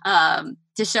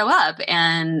 To show up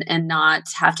and not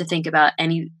have to think about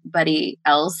anybody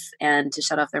else, and to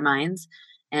shut off their minds,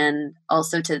 and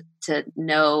also to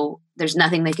know there's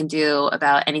nothing they can do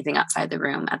about anything outside the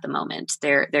room at the moment.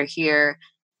 They're here,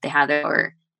 they have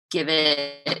their give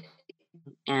it,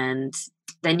 and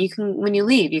then you can, when you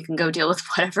leave, you can go deal with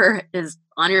whatever is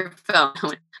on your phone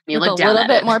when you with look a down little at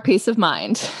bit it. more peace of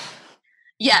mind.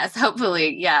 Yes,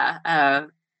 hopefully. Yeah.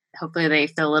 Hopefully they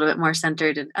feel a little bit more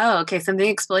centered and, oh, okay, something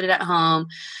exploded at home.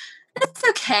 It's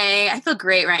okay. I feel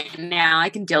great right now. I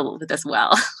can deal with this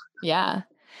well. Yeah.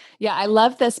 Yeah, I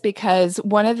love this because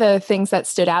one of the things that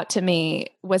stood out to me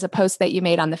was a post that you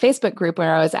made on the Facebook group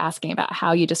where I was asking about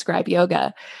how you describe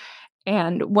yoga.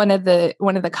 And one of the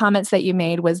comments that you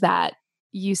made was that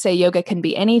you say yoga can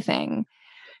be anything.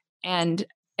 And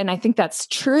I think that's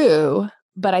true,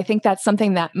 but I think that's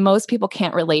something that most people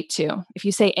can't relate to. If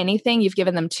you say anything, you've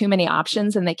given them too many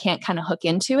options and they can't kind of hook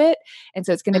into it. And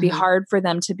so it's going to be hard for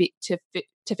them to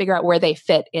figure out where they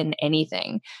fit in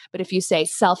anything. But if you say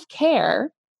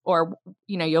self-care, or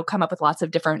you'll come up with lots of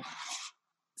different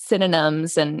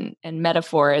synonyms and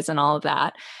metaphors and all of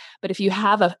that. But if you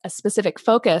have a specific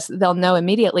focus, they'll know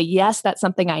immediately, yes, that's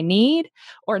something I need,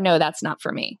 or no, that's not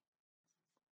for me.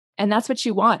 And that's what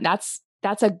you want. That's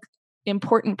a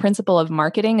important principle of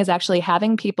marketing, is actually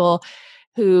having people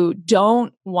who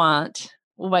don't want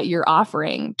what you're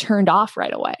offering turned off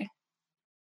right away.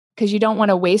 Because you don't want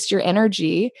to waste your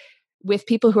energy with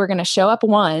people who are going to show up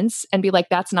once and be like,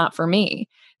 that's not for me.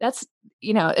 That's,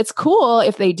 it's cool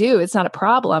if they do, it's not a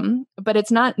problem, but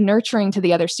it's not nurturing to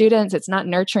the other students. It's not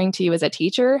nurturing to you as a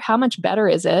teacher. How much better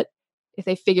is it if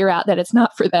they figure out that it's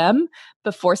not for them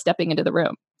before stepping into the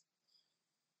room?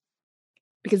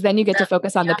 Because then you get to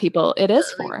focus on the people it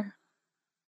is for.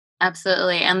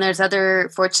 Absolutely. And there's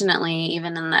fortunately,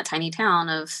 even in that tiny town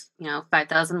of,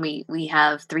 5,000, we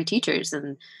have 3 teachers,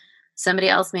 and somebody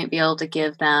else might be able to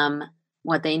give them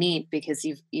what they need, because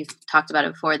you've talked about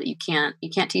it before, that you can't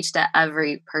teach to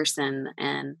every person.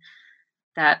 And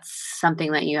that's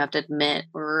something that you have to admit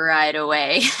right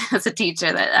away as a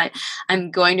teacher, that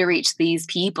I'm going to reach these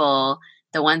people,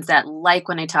 the ones that like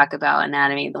when I talk about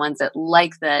anatomy, the ones that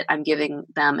like that I'm giving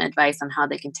them advice on how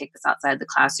they can take this outside the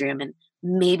classroom. And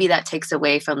maybe that takes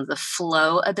away from the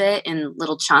flow a bit in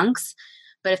little chunks.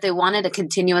 But if they wanted a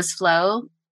continuous flow,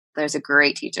 there's a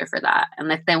great teacher for that.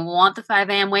 And if they want the 5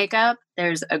 a.m. wake up,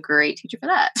 there's a great teacher for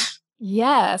that.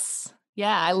 Yes.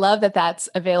 Yeah. I love that that's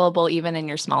available even in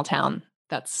your small town.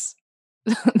 That's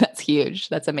huge.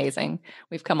 That's amazing.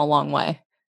 We've come a long way.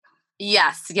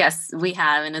 Yes, we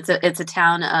have. And it's a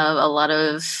town of a lot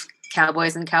of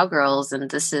cowboys and cowgirls. And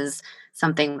this is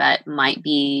something that might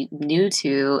be new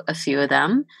to a few of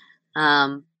them.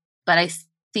 But I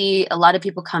see a lot of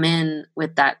people come in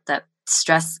with that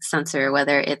stress sensor,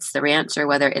 whether it's the ranch or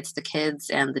whether it's the kids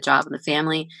and the job and the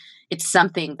family. It's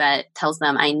something that tells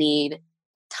them, I need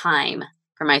time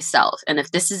for myself. And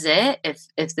if this is it,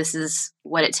 if this is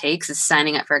what it takes, is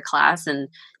signing up for a class and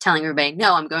telling everybody,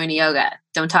 no, I'm going to yoga,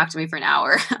 don't talk to me for an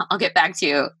hour, I'll get back to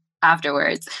you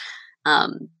afterwards.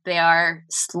 They are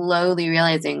slowly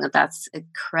realizing that that's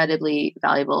incredibly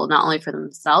valuable, not only for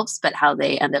themselves, but how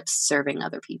they end up serving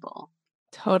other people.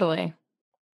 Totally.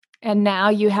 And now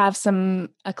you have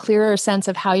a clearer sense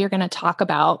of how you're going to talk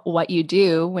about what you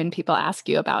do when people ask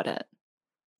you about it.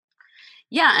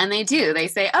 Yeah, and they do. They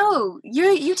say, "Oh,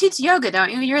 you teach yoga,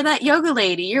 don't you? You're that yoga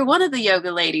lady. You're one of the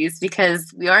yoga ladies,"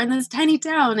 because we are in this tiny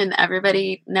town and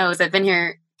everybody knows. I've been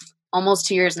here almost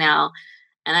 2 years now,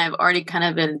 and I've already kind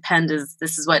of been penned as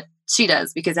this is what she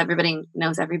does, because everybody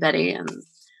knows everybody, and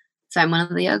so I'm one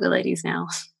of the yoga ladies now.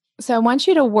 So I want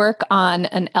you to work on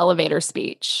an elevator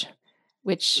speech,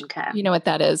 which Okay. you know what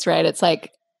that is, right? It's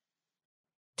like,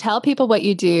 tell people what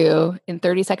you do in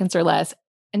 30 seconds or less,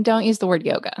 and don't use the word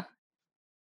yoga.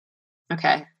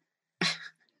 Okay.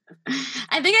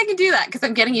 I think I can do that because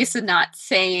I'm getting used to not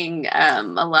saying a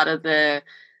lot of the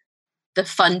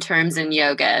fun terms in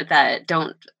yoga that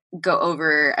don't go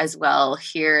over as well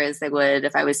here as they would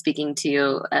if I was speaking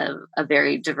to a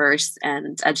very diverse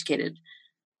and educated,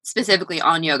 specifically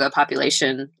on yoga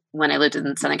population. When I lived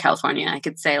in Southern California, I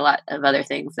could say a lot of other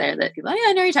things there that people, oh, yeah,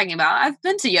 I know what you're talking about. I've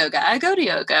been to yoga. I go to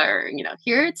yoga, or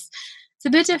here it's a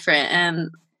bit different.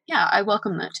 And yeah, I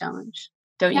welcome that challenge.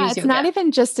 Don't Yeah, use it's not yoga.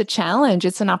 even just a challenge,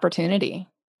 it's an opportunity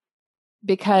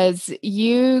because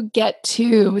you get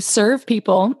to serve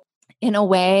people in a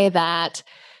way that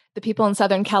the people in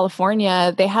Southern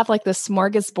California, they have like this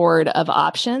smorgasbord of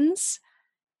options.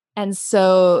 And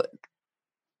so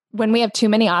when we have too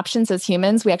many options as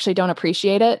humans, we actually don't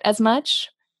appreciate it as much,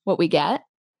 what we get.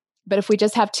 But if we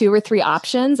just have 2 or 3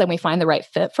 options and we find the right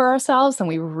fit for ourselves, then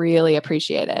we really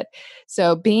appreciate it.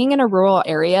 So being in a rural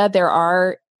area, there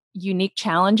are unique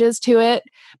challenges to it,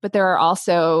 but there are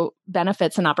also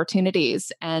benefits and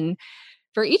opportunities. And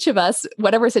for each of us,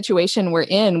 whatever situation we're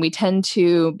in, we tend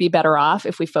to be better off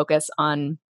if we focus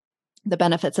on the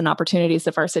benefits and opportunities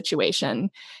of our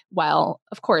situation, while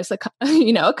of course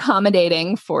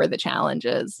accommodating for the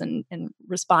challenges and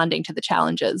responding to the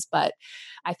challenges. But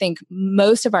I think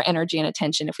most of our energy and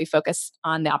attention, if we focus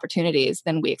on the opportunities,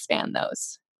 then we expand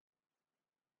those.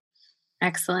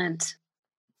 Excellent.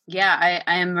 Yeah,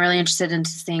 I am really interested in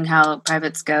seeing how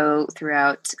privates go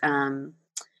throughout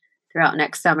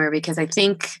next summer, because I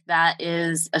think that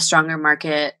is a stronger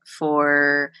market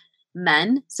for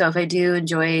men. So if I do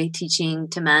enjoy teaching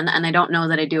to men, and I don't know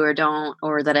that I do or don't,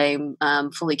 or that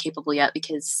I'm fully capable yet,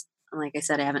 because like I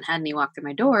said, I haven't had any walk through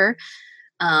my door.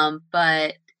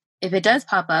 But if it does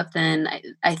pop up, then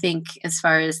I think as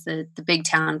far as the big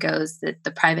town goes, that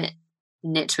the private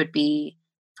niche would be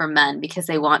for men, because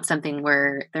they want something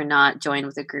where they're not joined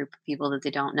with a group of people that they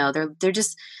don't know. They're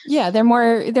just Yeah, they're they're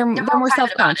more more private about it.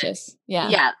 self-conscious. Yeah.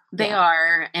 Yeah, they Yeah.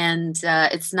 are, and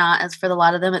it's not, as for a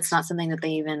lot of them, it's not something that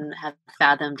they even have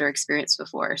fathomed or experienced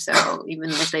before. So even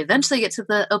if they eventually get to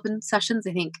the open sessions,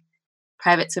 I think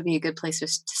privates would be a good place to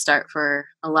start for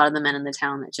a lot of the men in the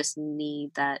town that just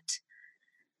need that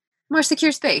more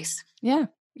secure space. Yeah.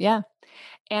 Yeah.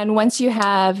 And once you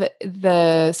have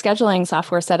the scheduling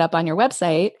software set up on your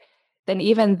website, then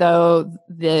even though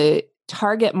the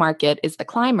target market is the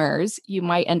climbers, you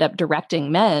might end up directing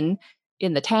men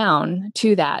in the town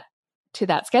to that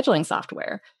scheduling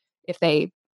software if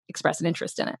they express an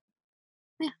interest in it.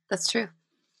 Yeah, that's true.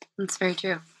 That's very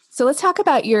true. So let's talk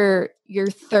about your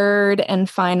third and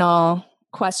final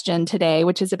question today,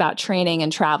 which is about training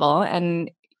and travel. And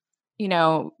you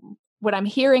know, what I'm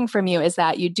hearing from you is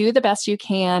that you do the best you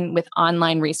can with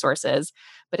online resources,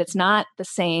 but it's not the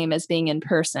same as being in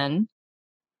person.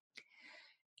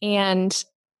 And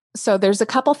so there's a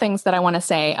couple things that I want to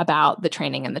say about the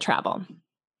training and the travel.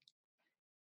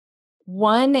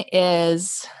 One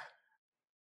is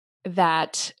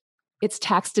that it's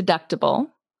tax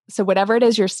deductible. So whatever it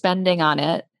is you're spending on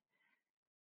it,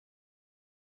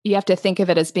 you have to think of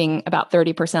it as being about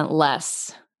 30%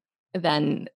 less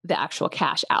than the actual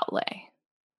cash outlay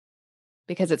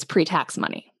because it's pre-tax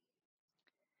money.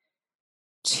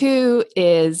 Two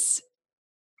is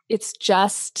it's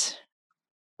just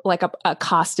like a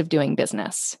cost of doing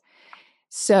business.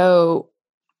 So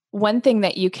one thing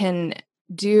that you can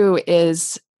do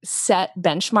is set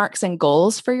benchmarks and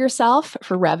goals for yourself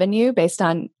for revenue based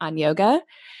on yoga,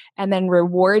 and then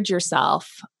reward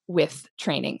yourself with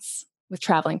trainings, with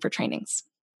traveling for trainings.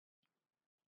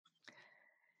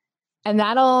 And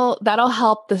that'll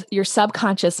help your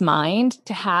subconscious mind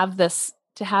to have this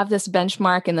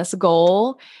benchmark and this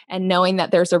goal, and knowing that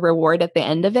there's a reward at the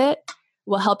end of it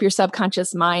will help your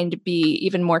subconscious mind be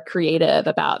even more creative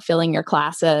about filling your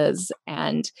classes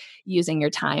and using your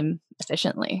time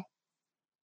efficiently.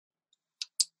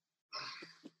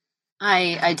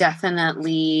 I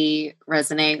definitely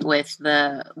resonate with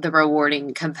the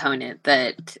rewarding component,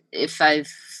 that if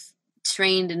I've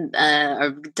trained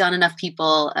or done enough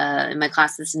people in my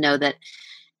classes to know that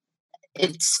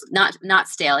it's not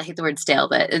stale. I hate the word stale,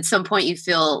 but at some point you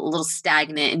feel a little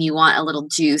stagnant and you want a little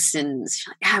juice, and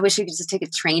like, I wish I could just take a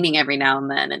training every now and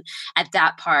then. And at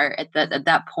that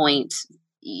point,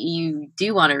 you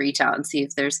do want to reach out and see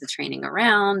if there's the training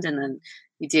around, and then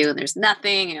you do, and there's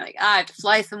nothing, and you're like, I have to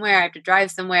fly somewhere, I have to drive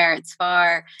somewhere, it's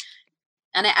far.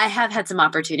 And I have had some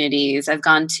opportunities. I've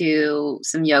gone to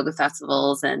some yoga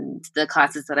festivals, and the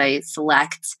classes that I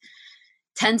select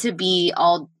tend to be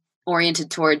all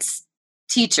oriented towards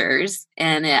teachers,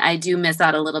 and I do miss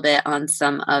out a little bit on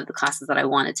some of the classes that I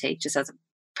want to take just as a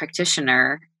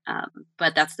practitioner.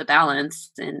 But that's the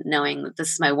balance, and knowing that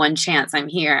this is my one chance. I'm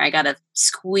here. I got to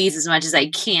squeeze as much as I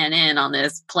can in on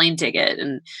this plane ticket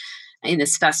and in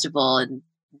this festival and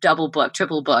double book,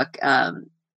 triple book.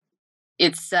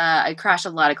 It's I crash a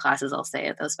lot of classes, I'll say,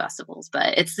 at those festivals,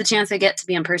 but it's the chance I get to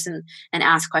be in person and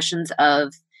ask questions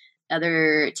of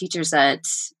other teachers that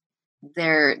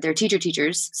they're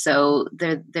teachers, so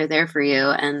they're there for you,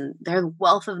 and they're a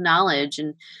wealth of knowledge.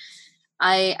 And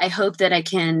I hope that I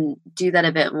can do that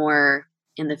a bit more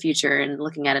in the future, and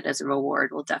looking at it as a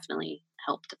reward will definitely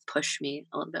help to push me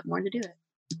a little bit more to do it.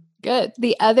 Good.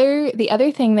 The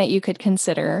other thing that you could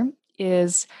consider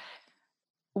is,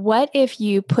 what if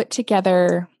you put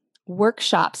together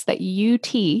workshops that you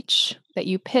teach, that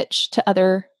you pitch to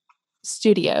other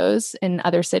studios in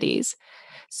other cities,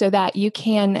 so that you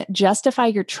can justify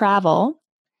your travel.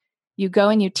 You go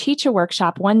and you teach a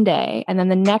workshop one day, and then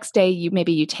the next day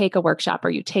you take a workshop or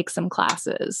you take some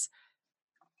classes,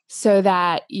 so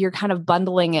that you're kind of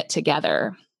bundling it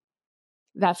together.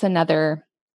 That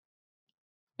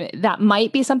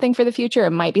might be something for the future.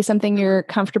 It might be something you're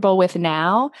comfortable with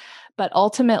now, but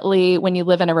ultimately, when you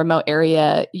live in a remote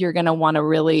area, you're going to want to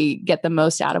really get the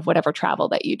most out of whatever travel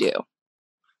that you do.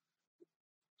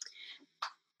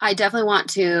 I definitely want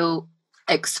to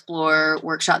explore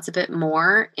workshops a bit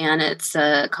more, and it's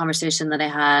a conversation that I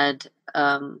had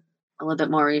a little bit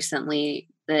more recently,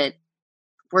 that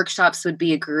workshops would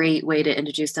be a great way to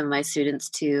introduce some of my students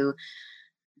to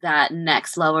that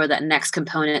next level, or that next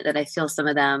component that I feel some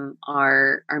of them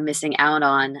are missing out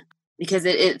on. Because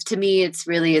it to me, it's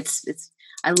really it's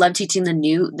I love teaching the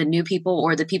new people,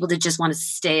 or the people that just want to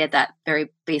stay at that very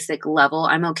basic level.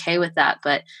 I'm okay with that,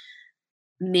 but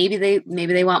maybe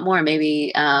they want more.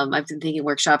 Maybe I've been thinking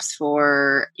workshops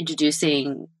for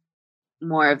introducing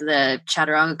more of the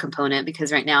chaturanga component,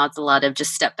 because right now it's a lot of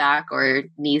just step back or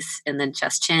knees and then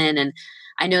chest chin. And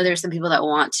I know there's some people that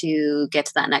want to get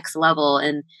to that next level.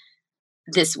 And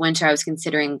this winter I was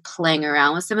considering playing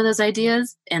around with some of those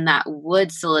ideas, and that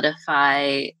would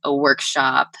solidify a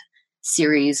workshop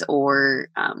series or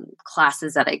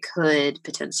classes that I could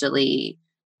potentially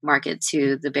market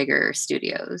to the bigger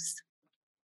studios.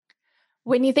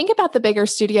 When you think about the bigger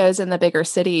studios in the bigger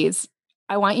cities,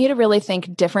 I want you to really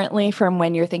think differently from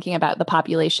when you're thinking about the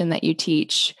population that you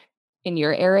teach in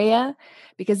your area,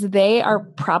 because they are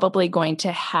probably going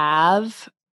to have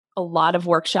a lot of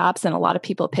workshops and a lot of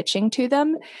people pitching to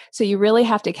them. So you really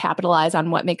have to capitalize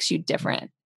on what makes you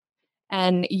different.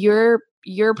 And your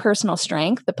personal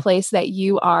strength, the place that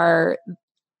you are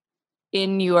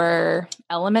in your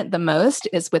element the most,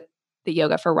 is with the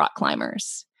Yoga for Rock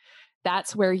Climbers.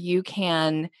 That's where you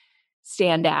can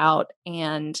stand out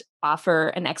and offer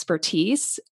an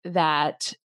expertise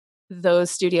that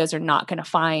those studios are not going to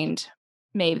find.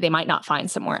 Maybe they might not find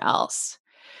somewhere else.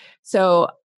 So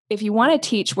if you want to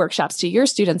teach workshops to your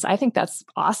students, I think that's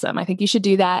awesome. I think you should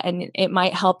do that. And it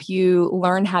might help you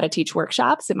learn how to teach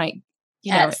workshops. It might,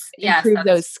 improve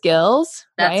those skills.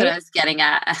 That's right? what I was getting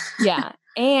at. Yeah.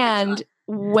 And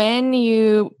when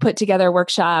you put together a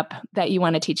workshop that you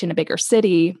want to teach in a bigger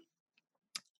city,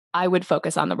 I would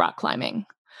focus on the rock climbing.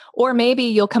 Or maybe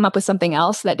you'll come up with something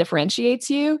else that differentiates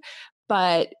you,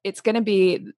 but it's going to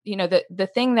be, the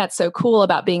thing that's so cool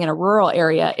about being in a rural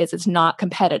area is it's not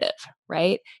competitive,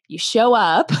 right? You show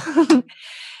up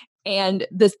and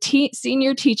the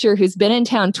senior teacher who's been in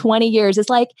town 20 years is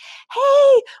like,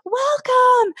 "Hey,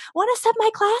 welcome. Want to sub my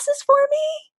classes for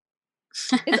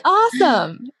me?" It's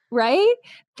awesome, right?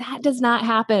 That does not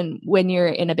happen when you're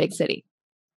in a big city.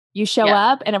 You show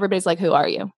up and everybody's like, "Who are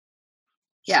you?"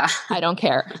 Yeah. I don't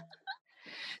care.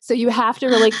 So you have to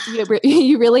really,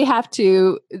 you really have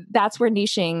to, that's where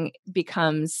niching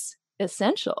becomes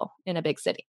essential in a big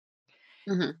city.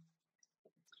 Mm-hmm.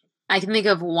 I can think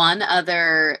of one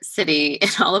other city in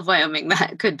all of Wyoming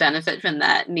that could benefit from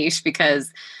that niche,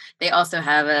 because they also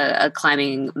have a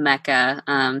climbing mecca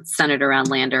centered around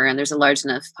Lander, and there's a large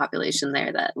enough population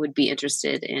there that would be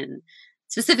interested in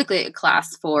specifically a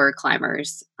class for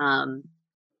climbers.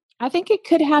 I think it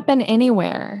could happen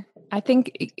anywhere. I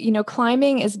think,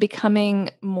 climbing is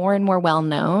becoming more and more well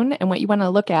known. And what you want to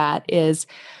look at is,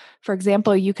 for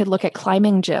example, you could look at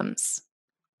climbing gyms.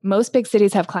 Most big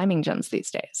cities have climbing gyms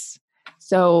these days.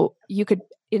 So you could,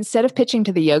 instead of pitching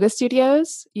to the yoga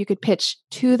studios, you could pitch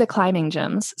to the climbing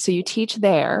gyms. So you teach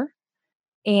there,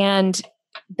 and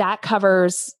that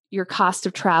covers your cost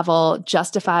of travel,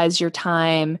 justifies your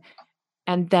time,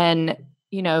 and then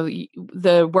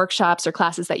the workshops or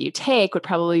classes that you take would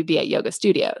probably be at yoga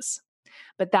studios.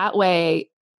 But that way,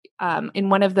 in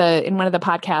one of the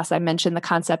podcasts, I mentioned the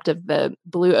concept of the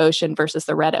blue ocean versus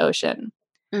the red ocean.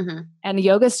 Mm-hmm. And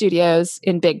yoga studios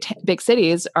in big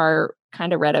cities are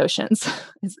kind of red oceans.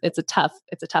 It's a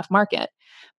tough market.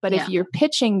 But if you're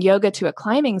pitching yoga to a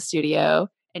climbing studio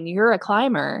and you're a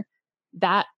climber,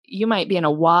 that you might be in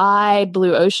a wide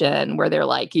blue ocean where they're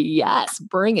like, yes,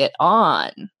 bring it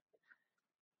on.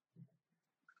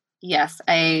 Yes,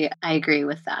 I agree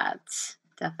with that.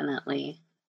 Definitely.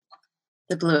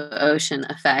 The blue ocean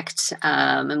effect.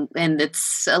 And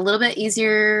it's a little bit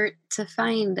easier to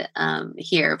find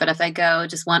here. But if I go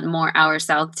just 1 more hour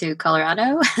south to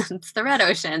Colorado, it's the red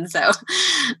ocean. So,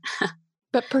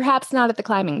 but perhaps not at the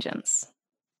climbing gyms.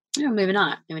 Yeah, maybe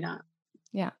not. Maybe not.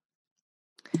 Yeah.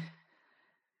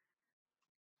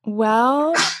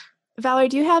 Well, Valerie,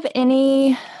 do you have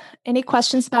any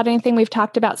questions about anything we've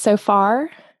talked about so far?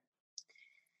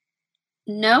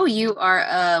 No, you are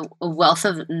a wealth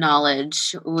of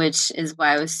knowledge, which is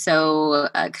why I was so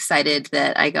excited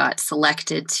that I got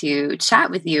selected to chat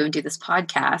with you and do this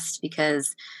podcast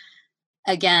because,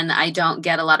 again, I don't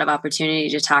get a lot of opportunity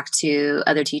to talk to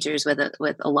other teachers with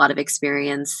a lot of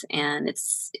experience, and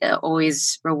it's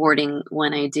always rewarding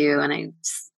when I do, and I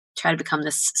try to become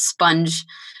this sponge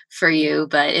for you.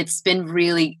 But it's been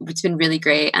really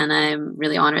great, and I'm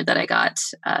really honored that I got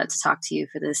to talk to you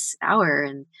for this hour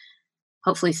and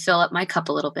hopefully fill up my cup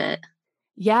a little bit.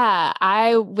 Yeah,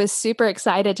 I was super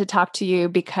excited to talk to you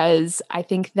because I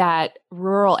think that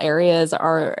rural areas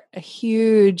are a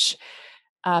huge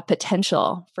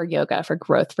potential for yoga, for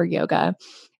growth for yoga.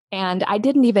 And I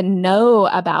didn't even know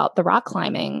about the rock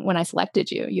climbing when I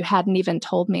selected you. You hadn't even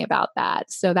told me about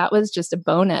that. So that was just a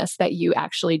bonus that you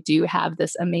actually do have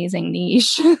this amazing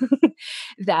niche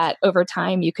that over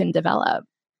time you can develop.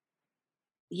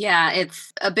 Yeah,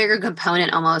 it's a bigger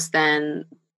component almost than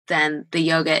the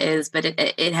yoga is, but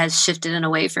it has shifted in a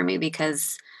way for me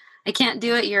because I can't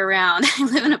do it year round. I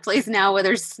live in a place now where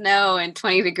there's snow and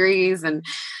 20 degrees, and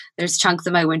there's chunks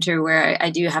of my winter where I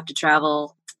do have to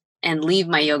travel and leave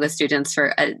my yoga students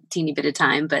for a teeny bit of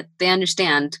time, but they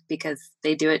understand because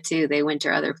they do it too. They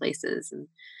winter other places, and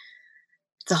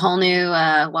it's a whole new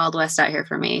Wild West out here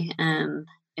for me. And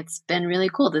it's been really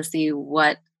cool to see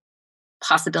what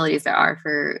possibilities there are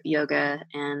for yoga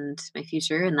and my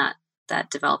future and that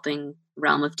developing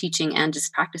realm of teaching and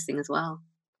just practicing as well.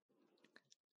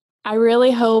 I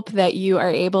really hope that you are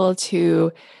able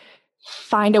to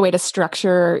find a way to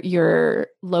structure your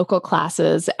local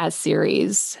classes as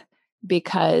series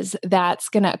because that's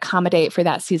going to accommodate for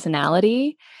that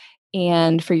seasonality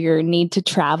and for your need to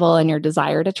travel and your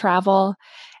desire to travel.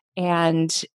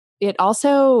 And it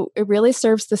really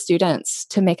serves the students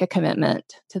to make a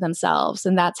commitment to themselves.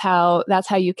 And that's how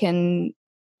you can,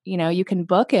 you can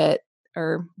book it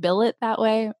or bill it that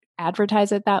way,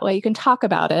 advertise it that way. You can talk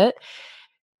about it,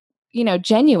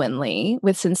 genuinely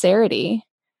with sincerity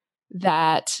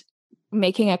that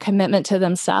making a commitment to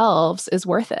themselves is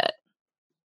worth it.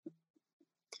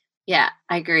 Yeah,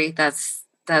 I agree. That's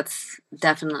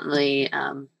definitely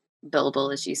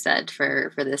billable, as you said,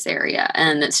 for this area.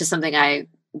 And it's just something I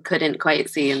couldn't quite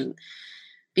see and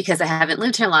because I haven't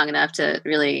lived here long enough to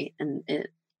really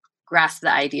grasp the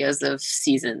ideas of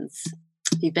seasons.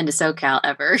 If you've been to SoCal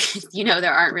ever,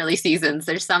 there aren't really seasons.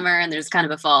 There's summer and there's kind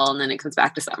of a fall and then it comes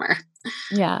back to summer.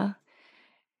 Yeah.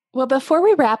 Well, before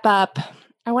we wrap up,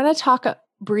 I want to talk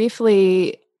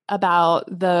briefly about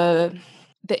the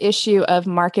issue of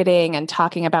marketing and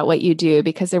talking about what you do,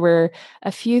 because there were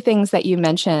a few things that you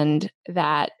mentioned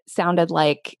that sounded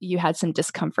like you had some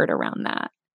discomfort around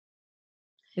that.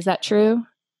 Is that true?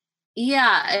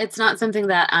 Yeah, it's not something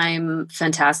that I'm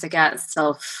fantastic at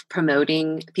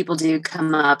self-promoting. People do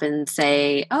come up and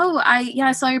say, "Oh,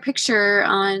 I saw your picture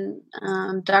on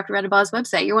Dr. Redabaw's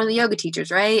website. You're one of the yoga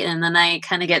teachers, right?" And then I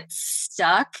kind of get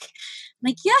stuck. I'm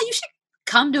like, "Yeah, you should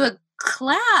come to a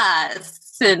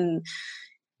class." And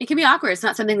it can be awkward. It's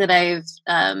not something that I've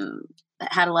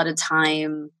had a lot of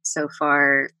time so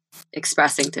far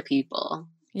expressing to people.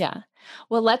 Yeah.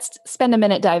 Well, let's spend a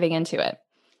minute diving into it.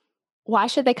 Why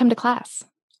should they come to class?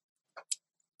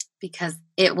 Because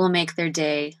it will make their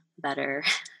day better.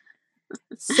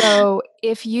 So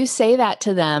if you say that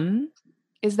to them,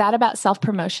 is that about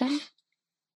self-promotion?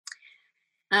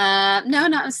 No, not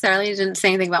necessarily. I didn't say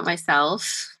anything about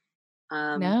myself.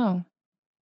 No.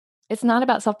 It's not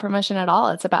about self-promotion at all.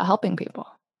 It's about helping people.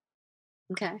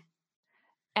 Okay.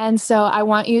 And so I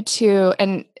want you to,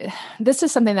 and this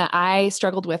is something that I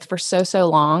struggled with for so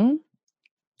long.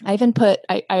 I even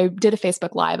I did a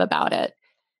Facebook Live about it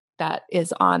that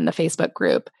is on the Facebook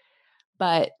group.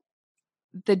 But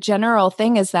the general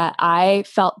thing is that I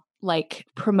felt like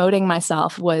promoting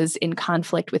myself was in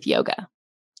conflict with yoga,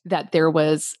 that there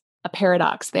was a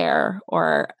paradox there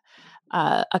or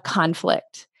a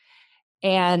conflict.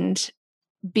 And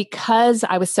because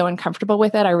I was so uncomfortable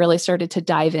with it, I really started to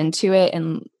dive into it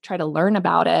and try to learn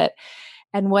about it.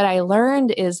 And what I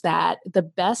learned is that the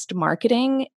best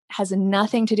marketing has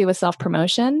nothing to do with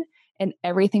self-promotion and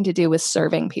everything to do with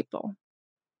serving people.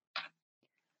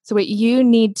 So what you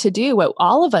need to do, what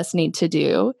all of us need to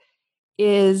do,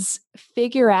 is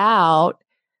figure out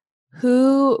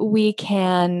who we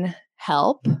can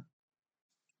help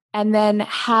and then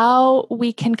how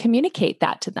we can communicate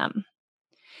that to them.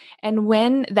 And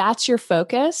when that's your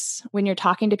focus, when you're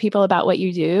talking to people about what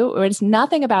you do, or it's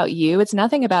nothing about you, it's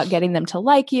nothing about getting them to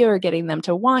like you or getting them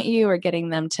to want you or getting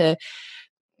them to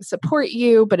support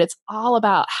you, but it's all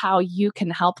about how you can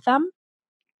help them,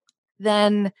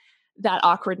 then that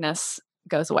awkwardness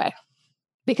goes away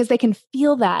because they can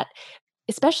feel that,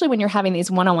 especially when you're having these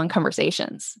one-on-one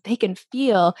conversations. They can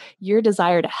feel your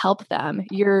desire to help them,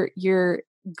 your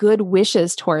good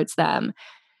wishes towards them.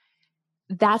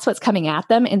 That's what's coming at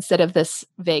them instead of this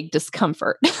vague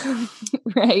discomfort,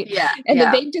 right? Yeah. And yeah.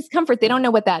 the vague discomfort, they don't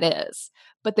know what that is.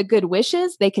 But the good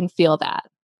wishes, they can feel that.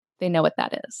 They know what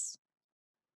that is.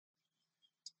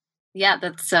 Yeah,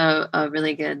 that's a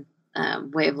really good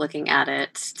way of looking at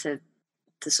it,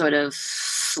 to sort of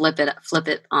flip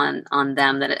it on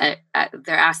them, that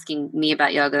they're asking me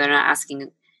about yoga. They're not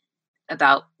asking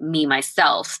about me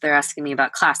myself. They're asking me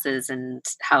about classes and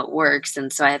how it works.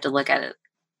 And so I have to look at it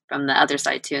from the other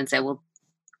side too and say, well,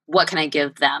 what can I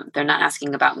give them? They're not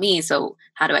asking about me. So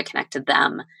how do I connect to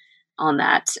them on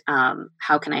that?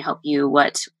 How can I help you?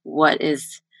 What's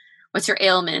your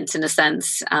ailment in a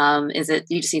sense? Is it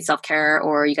you just need self-care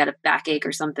or you got a backache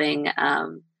or something?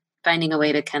 Finding a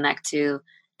way to connect to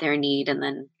their need and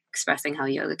then expressing how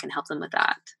yoga can help them with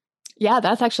that. Yeah,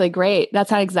 that's actually great. That's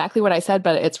not exactly what I said,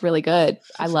 but it's really good.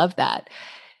 I love that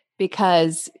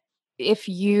because if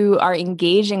you are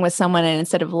engaging with someone and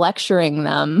instead of lecturing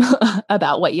them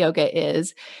about what yoga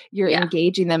is, you're Yeah.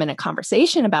 engaging them in a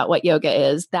conversation about what yoga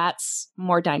is, that's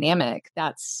more dynamic.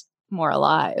 That's more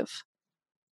alive.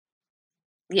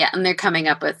 Yeah, and they're coming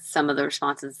up with some of the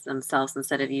responses themselves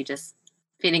instead of you just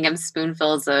feeding them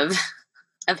spoonfuls of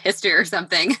of history or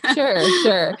something.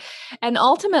 Sure. And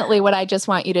ultimately, what I just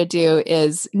want you to do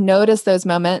is notice those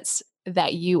moments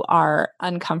that you are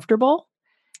uncomfortable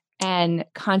and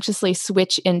consciously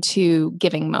switch into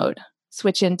giving mode,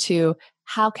 switch into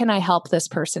how can I help this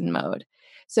person mode.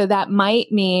 So that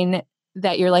might mean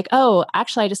that you're like, oh,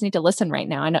 actually, I just need to listen right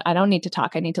now. I don't need to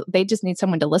talk. They just need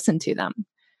someone to listen to them.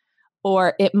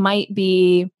 Or it might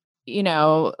be,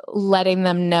 letting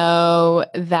them know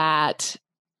that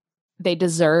they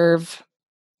deserve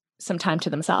some time to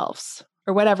themselves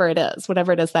or whatever it is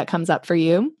that comes up for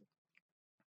you.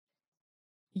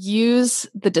 Use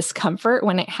the discomfort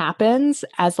when it happens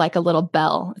as like a little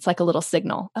bell. It's like a little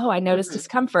signal. Oh, I noticed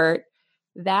discomfort.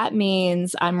 That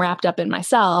means I'm wrapped up in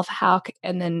myself.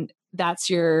 And then that's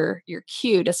your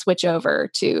cue to switch over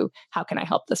to how can I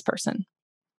help this person?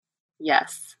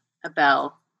 Yes, a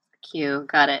bell, cue,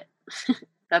 got it.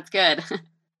 That's good.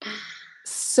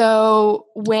 So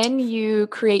when you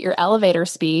create your elevator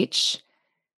speech,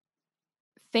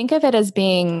 think of it as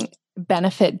being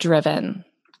benefit driven.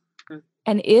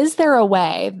 And is there a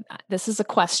way, this is a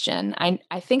question,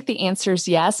 I think the answer is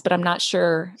yes, but I'm not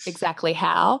sure exactly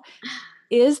how.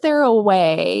 Is there a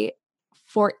way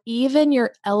for even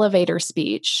your elevator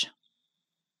speech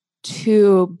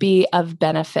to be of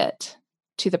benefit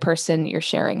to the person you're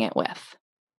sharing it with?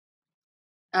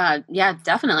 Yeah,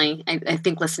 definitely. I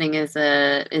think listening is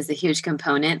a huge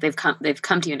component. They've come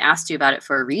to you and asked you about it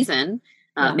for a reason.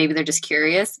 Yeah. Maybe they're just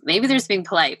curious. Maybe they're just being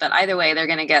polite. But either way, they're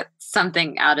going to get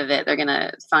something out of it. They're going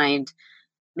to find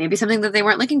maybe something that they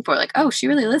weren't looking for. Like, oh, she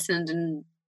really listened, and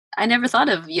I never thought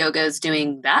of yoga as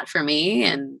doing that for me.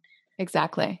 And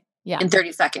Exactly. Yeah. in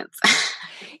 30 seconds.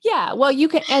 Yeah. Well, you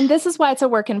can, and this is why it's a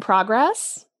work in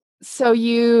progress. So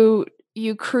you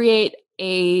create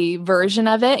a version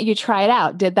of it, you try it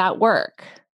out. Did that work?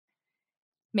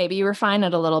 Maybe you refine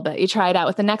it a little bit. You try it out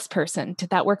with the next person. Did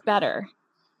that work better?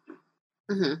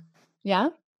 Hmm. Yeah.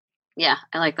 Yeah,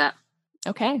 I like that.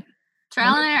 Okay.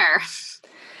 Trial and error.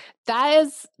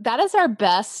 That is our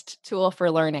best tool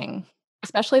for learning,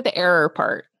 especially the error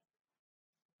part.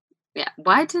 Yeah.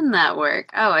 Why didn't that work?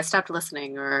 Oh, I stopped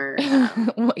listening, or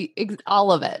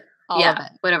All of it. All of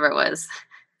it. whatever it was.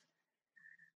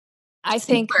 I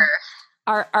think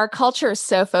our culture is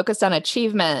so focused on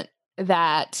achievement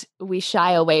that we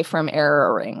shy away from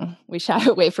erroring. We shy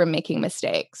away from making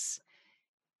mistakes.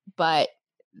 But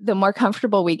the more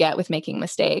comfortable we get with making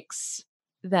mistakes,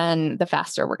 then the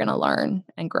faster we're going to learn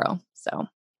and grow. So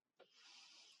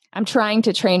I'm trying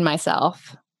to train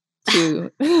myself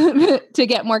to to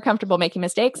get more comfortable making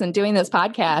mistakes, and doing this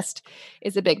podcast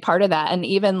is a big part of that. And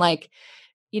even like,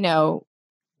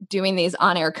 doing these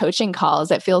on-air coaching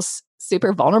calls, it feels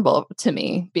super vulnerable to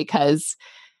me because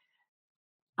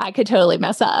I could totally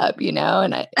mess up,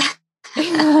 and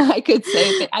I could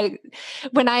say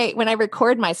when I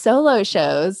record my solo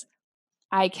shows,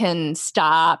 I can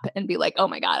stop and be like, oh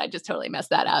my God, I just totally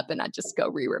messed that up. And I just go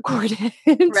re-record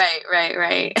it.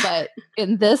 Right. But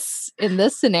in this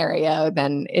scenario,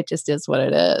 then it just is what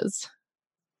it is.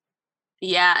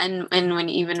 Yeah. And when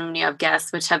you have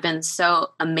guests, which have been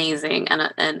so amazing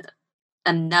and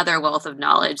another wealth of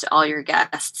knowledge, all your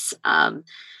guests,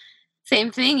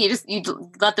 same thing. You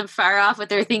let them fire off what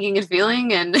they're thinking and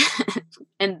feeling, and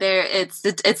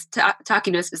it's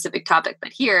talking to a specific topic.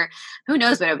 But here, who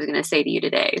knows what I was going to say to you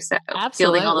today? So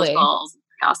fielding all those calls,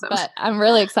 awesome. But I'm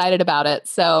really excited about it.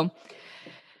 So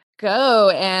go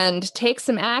and take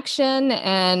some action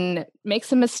and make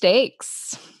some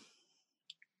mistakes.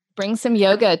 Bring some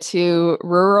yoga to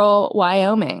rural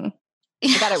Wyoming.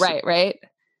 I got it right?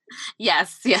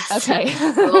 Yes. Okay.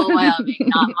 Rural Wyoming,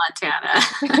 not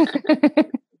Montana.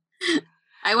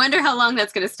 I wonder how long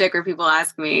that's going to stick where people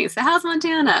ask me, so how's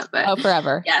Montana? But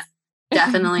forever. Yes,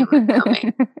 definitely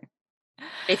Wyoming.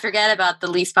 They forget about the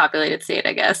least populated state,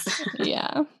 I guess.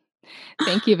 Yeah.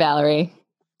 Thank you, Valerie.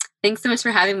 Thanks so much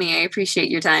for having me. I appreciate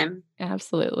your time.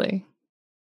 Absolutely.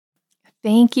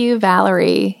 Thank you,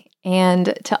 Valerie.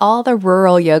 And to all the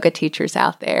rural yoga teachers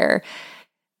out there,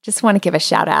 just want to give a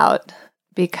shout out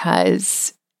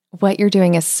because what you're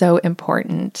doing is so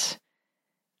important.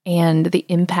 And the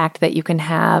impact that you can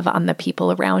have on the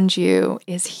people around you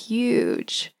is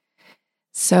huge.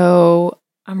 So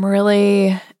I'm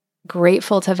really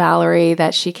grateful to Valerie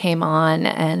that she came on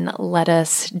and let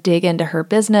us dig into her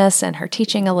business and her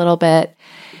teaching a little bit.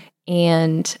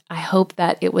 And I hope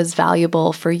that it was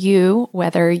valuable for you,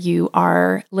 whether you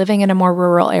are living in a more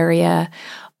rural area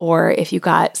or if you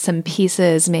got some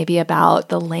pieces maybe about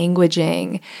the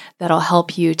languaging that'll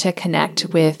help you to connect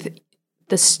with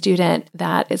the student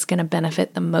that is going to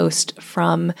benefit the most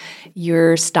from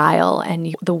your style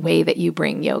and the way that you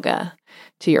bring yoga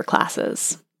to your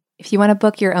classes. If you want to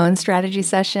book your own strategy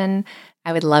session,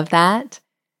 I would love that.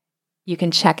 You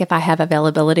can check if I have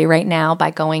availability right now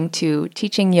by going to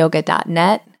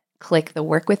teachingyoga.net, click the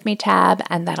Work With Me tab,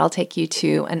 and that'll take you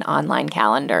to an online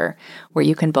calendar where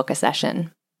you can book a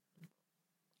session.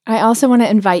 I also want to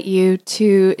invite you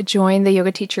to join the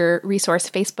Yoga Teacher Resource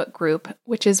Facebook group,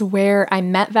 which is where I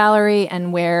met Valerie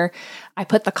and where I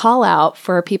put the call out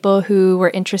for people who were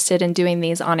interested in doing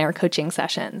these on-air coaching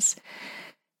sessions.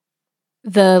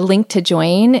 The link to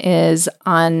join is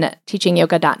on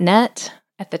teachingyoga.net.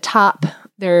 At the top,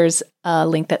 there's a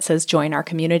link that says Join Our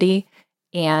Community,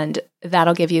 and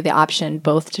that'll give you the option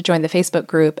both to join the Facebook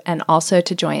group and also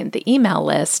to join the email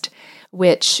list,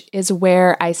 which is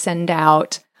where I send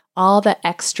out all the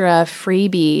extra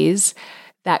freebies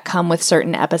that come with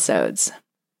certain episodes.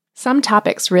 Some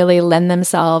topics really lend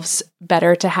themselves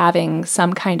better to having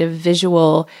some kind of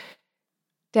visual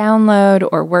download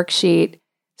or worksheet.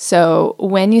 So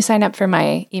when you sign up for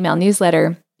my email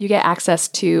newsletter, you get access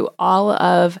to all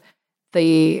of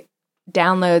the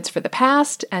downloads for the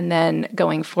past and then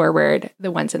going forward,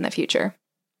 the ones in the future.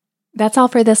 That's all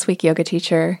for this week, Yoga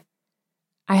Teacher.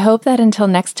 I hope that until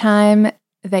next time,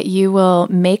 that you will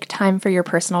make time for your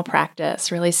personal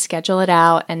practice, really schedule it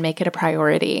out and make it a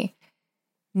priority.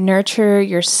 Nurture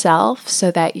yourself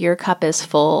so that your cup is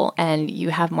full and you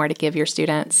have more to give your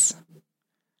students.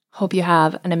 Hope you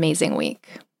have an amazing week.